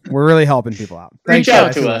 We're really helping people out. Reach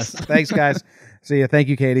out to us. Thanks, guys. See you. Thank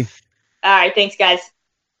you, Katie. All right. Thanks, guys.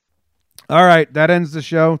 All right. That ends the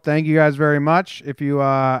show. Thank you guys very much. If you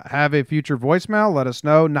have a future voicemail, let us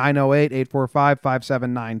know.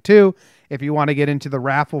 908-845-5792. If you want to get into the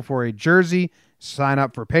raffle for a jersey, sign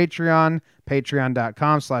up for Patreon,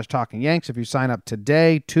 patreon.com/talkingyanks. If you sign up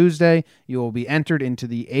today, Tuesday, you will be entered into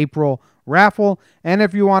the April raffle. And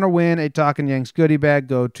if you want to win a Talking Yanks goodie bag,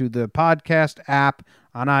 go to the podcast app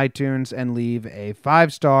on iTunes and leave a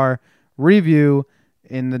 5-star review.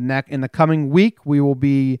 In the coming week, we will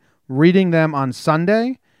be reading them on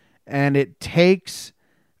Sunday, and it takes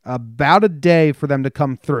about a day for them to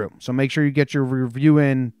come through. So make sure you get your review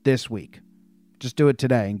in this week. Just do it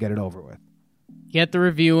today and get it over with. Get the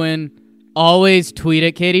review in. Always tweet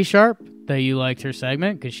at Katie Sharp that you liked her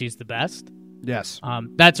segment because she's the best. Yes.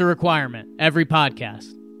 That's a requirement. Every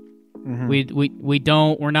podcast.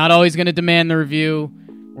 Mm-hmm. We're not always going to demand the review.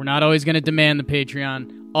 We're not always going to demand the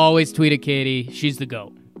Patreon. Always tweet at Katie. She's the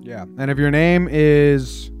GOAT. Yeah. And if your name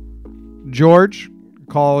is George,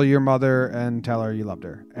 call your mother and tell her you loved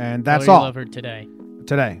her. And that's all. You love her today.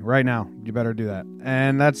 Today, right now. You better do that.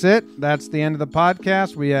 And that's it. That's the end of the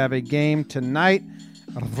podcast. We have a game tonight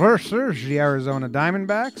versus the Arizona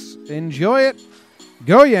Diamondbacks. Enjoy it.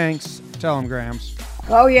 Go Yanks. Tell them, Grams.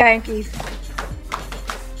 Go Yankees.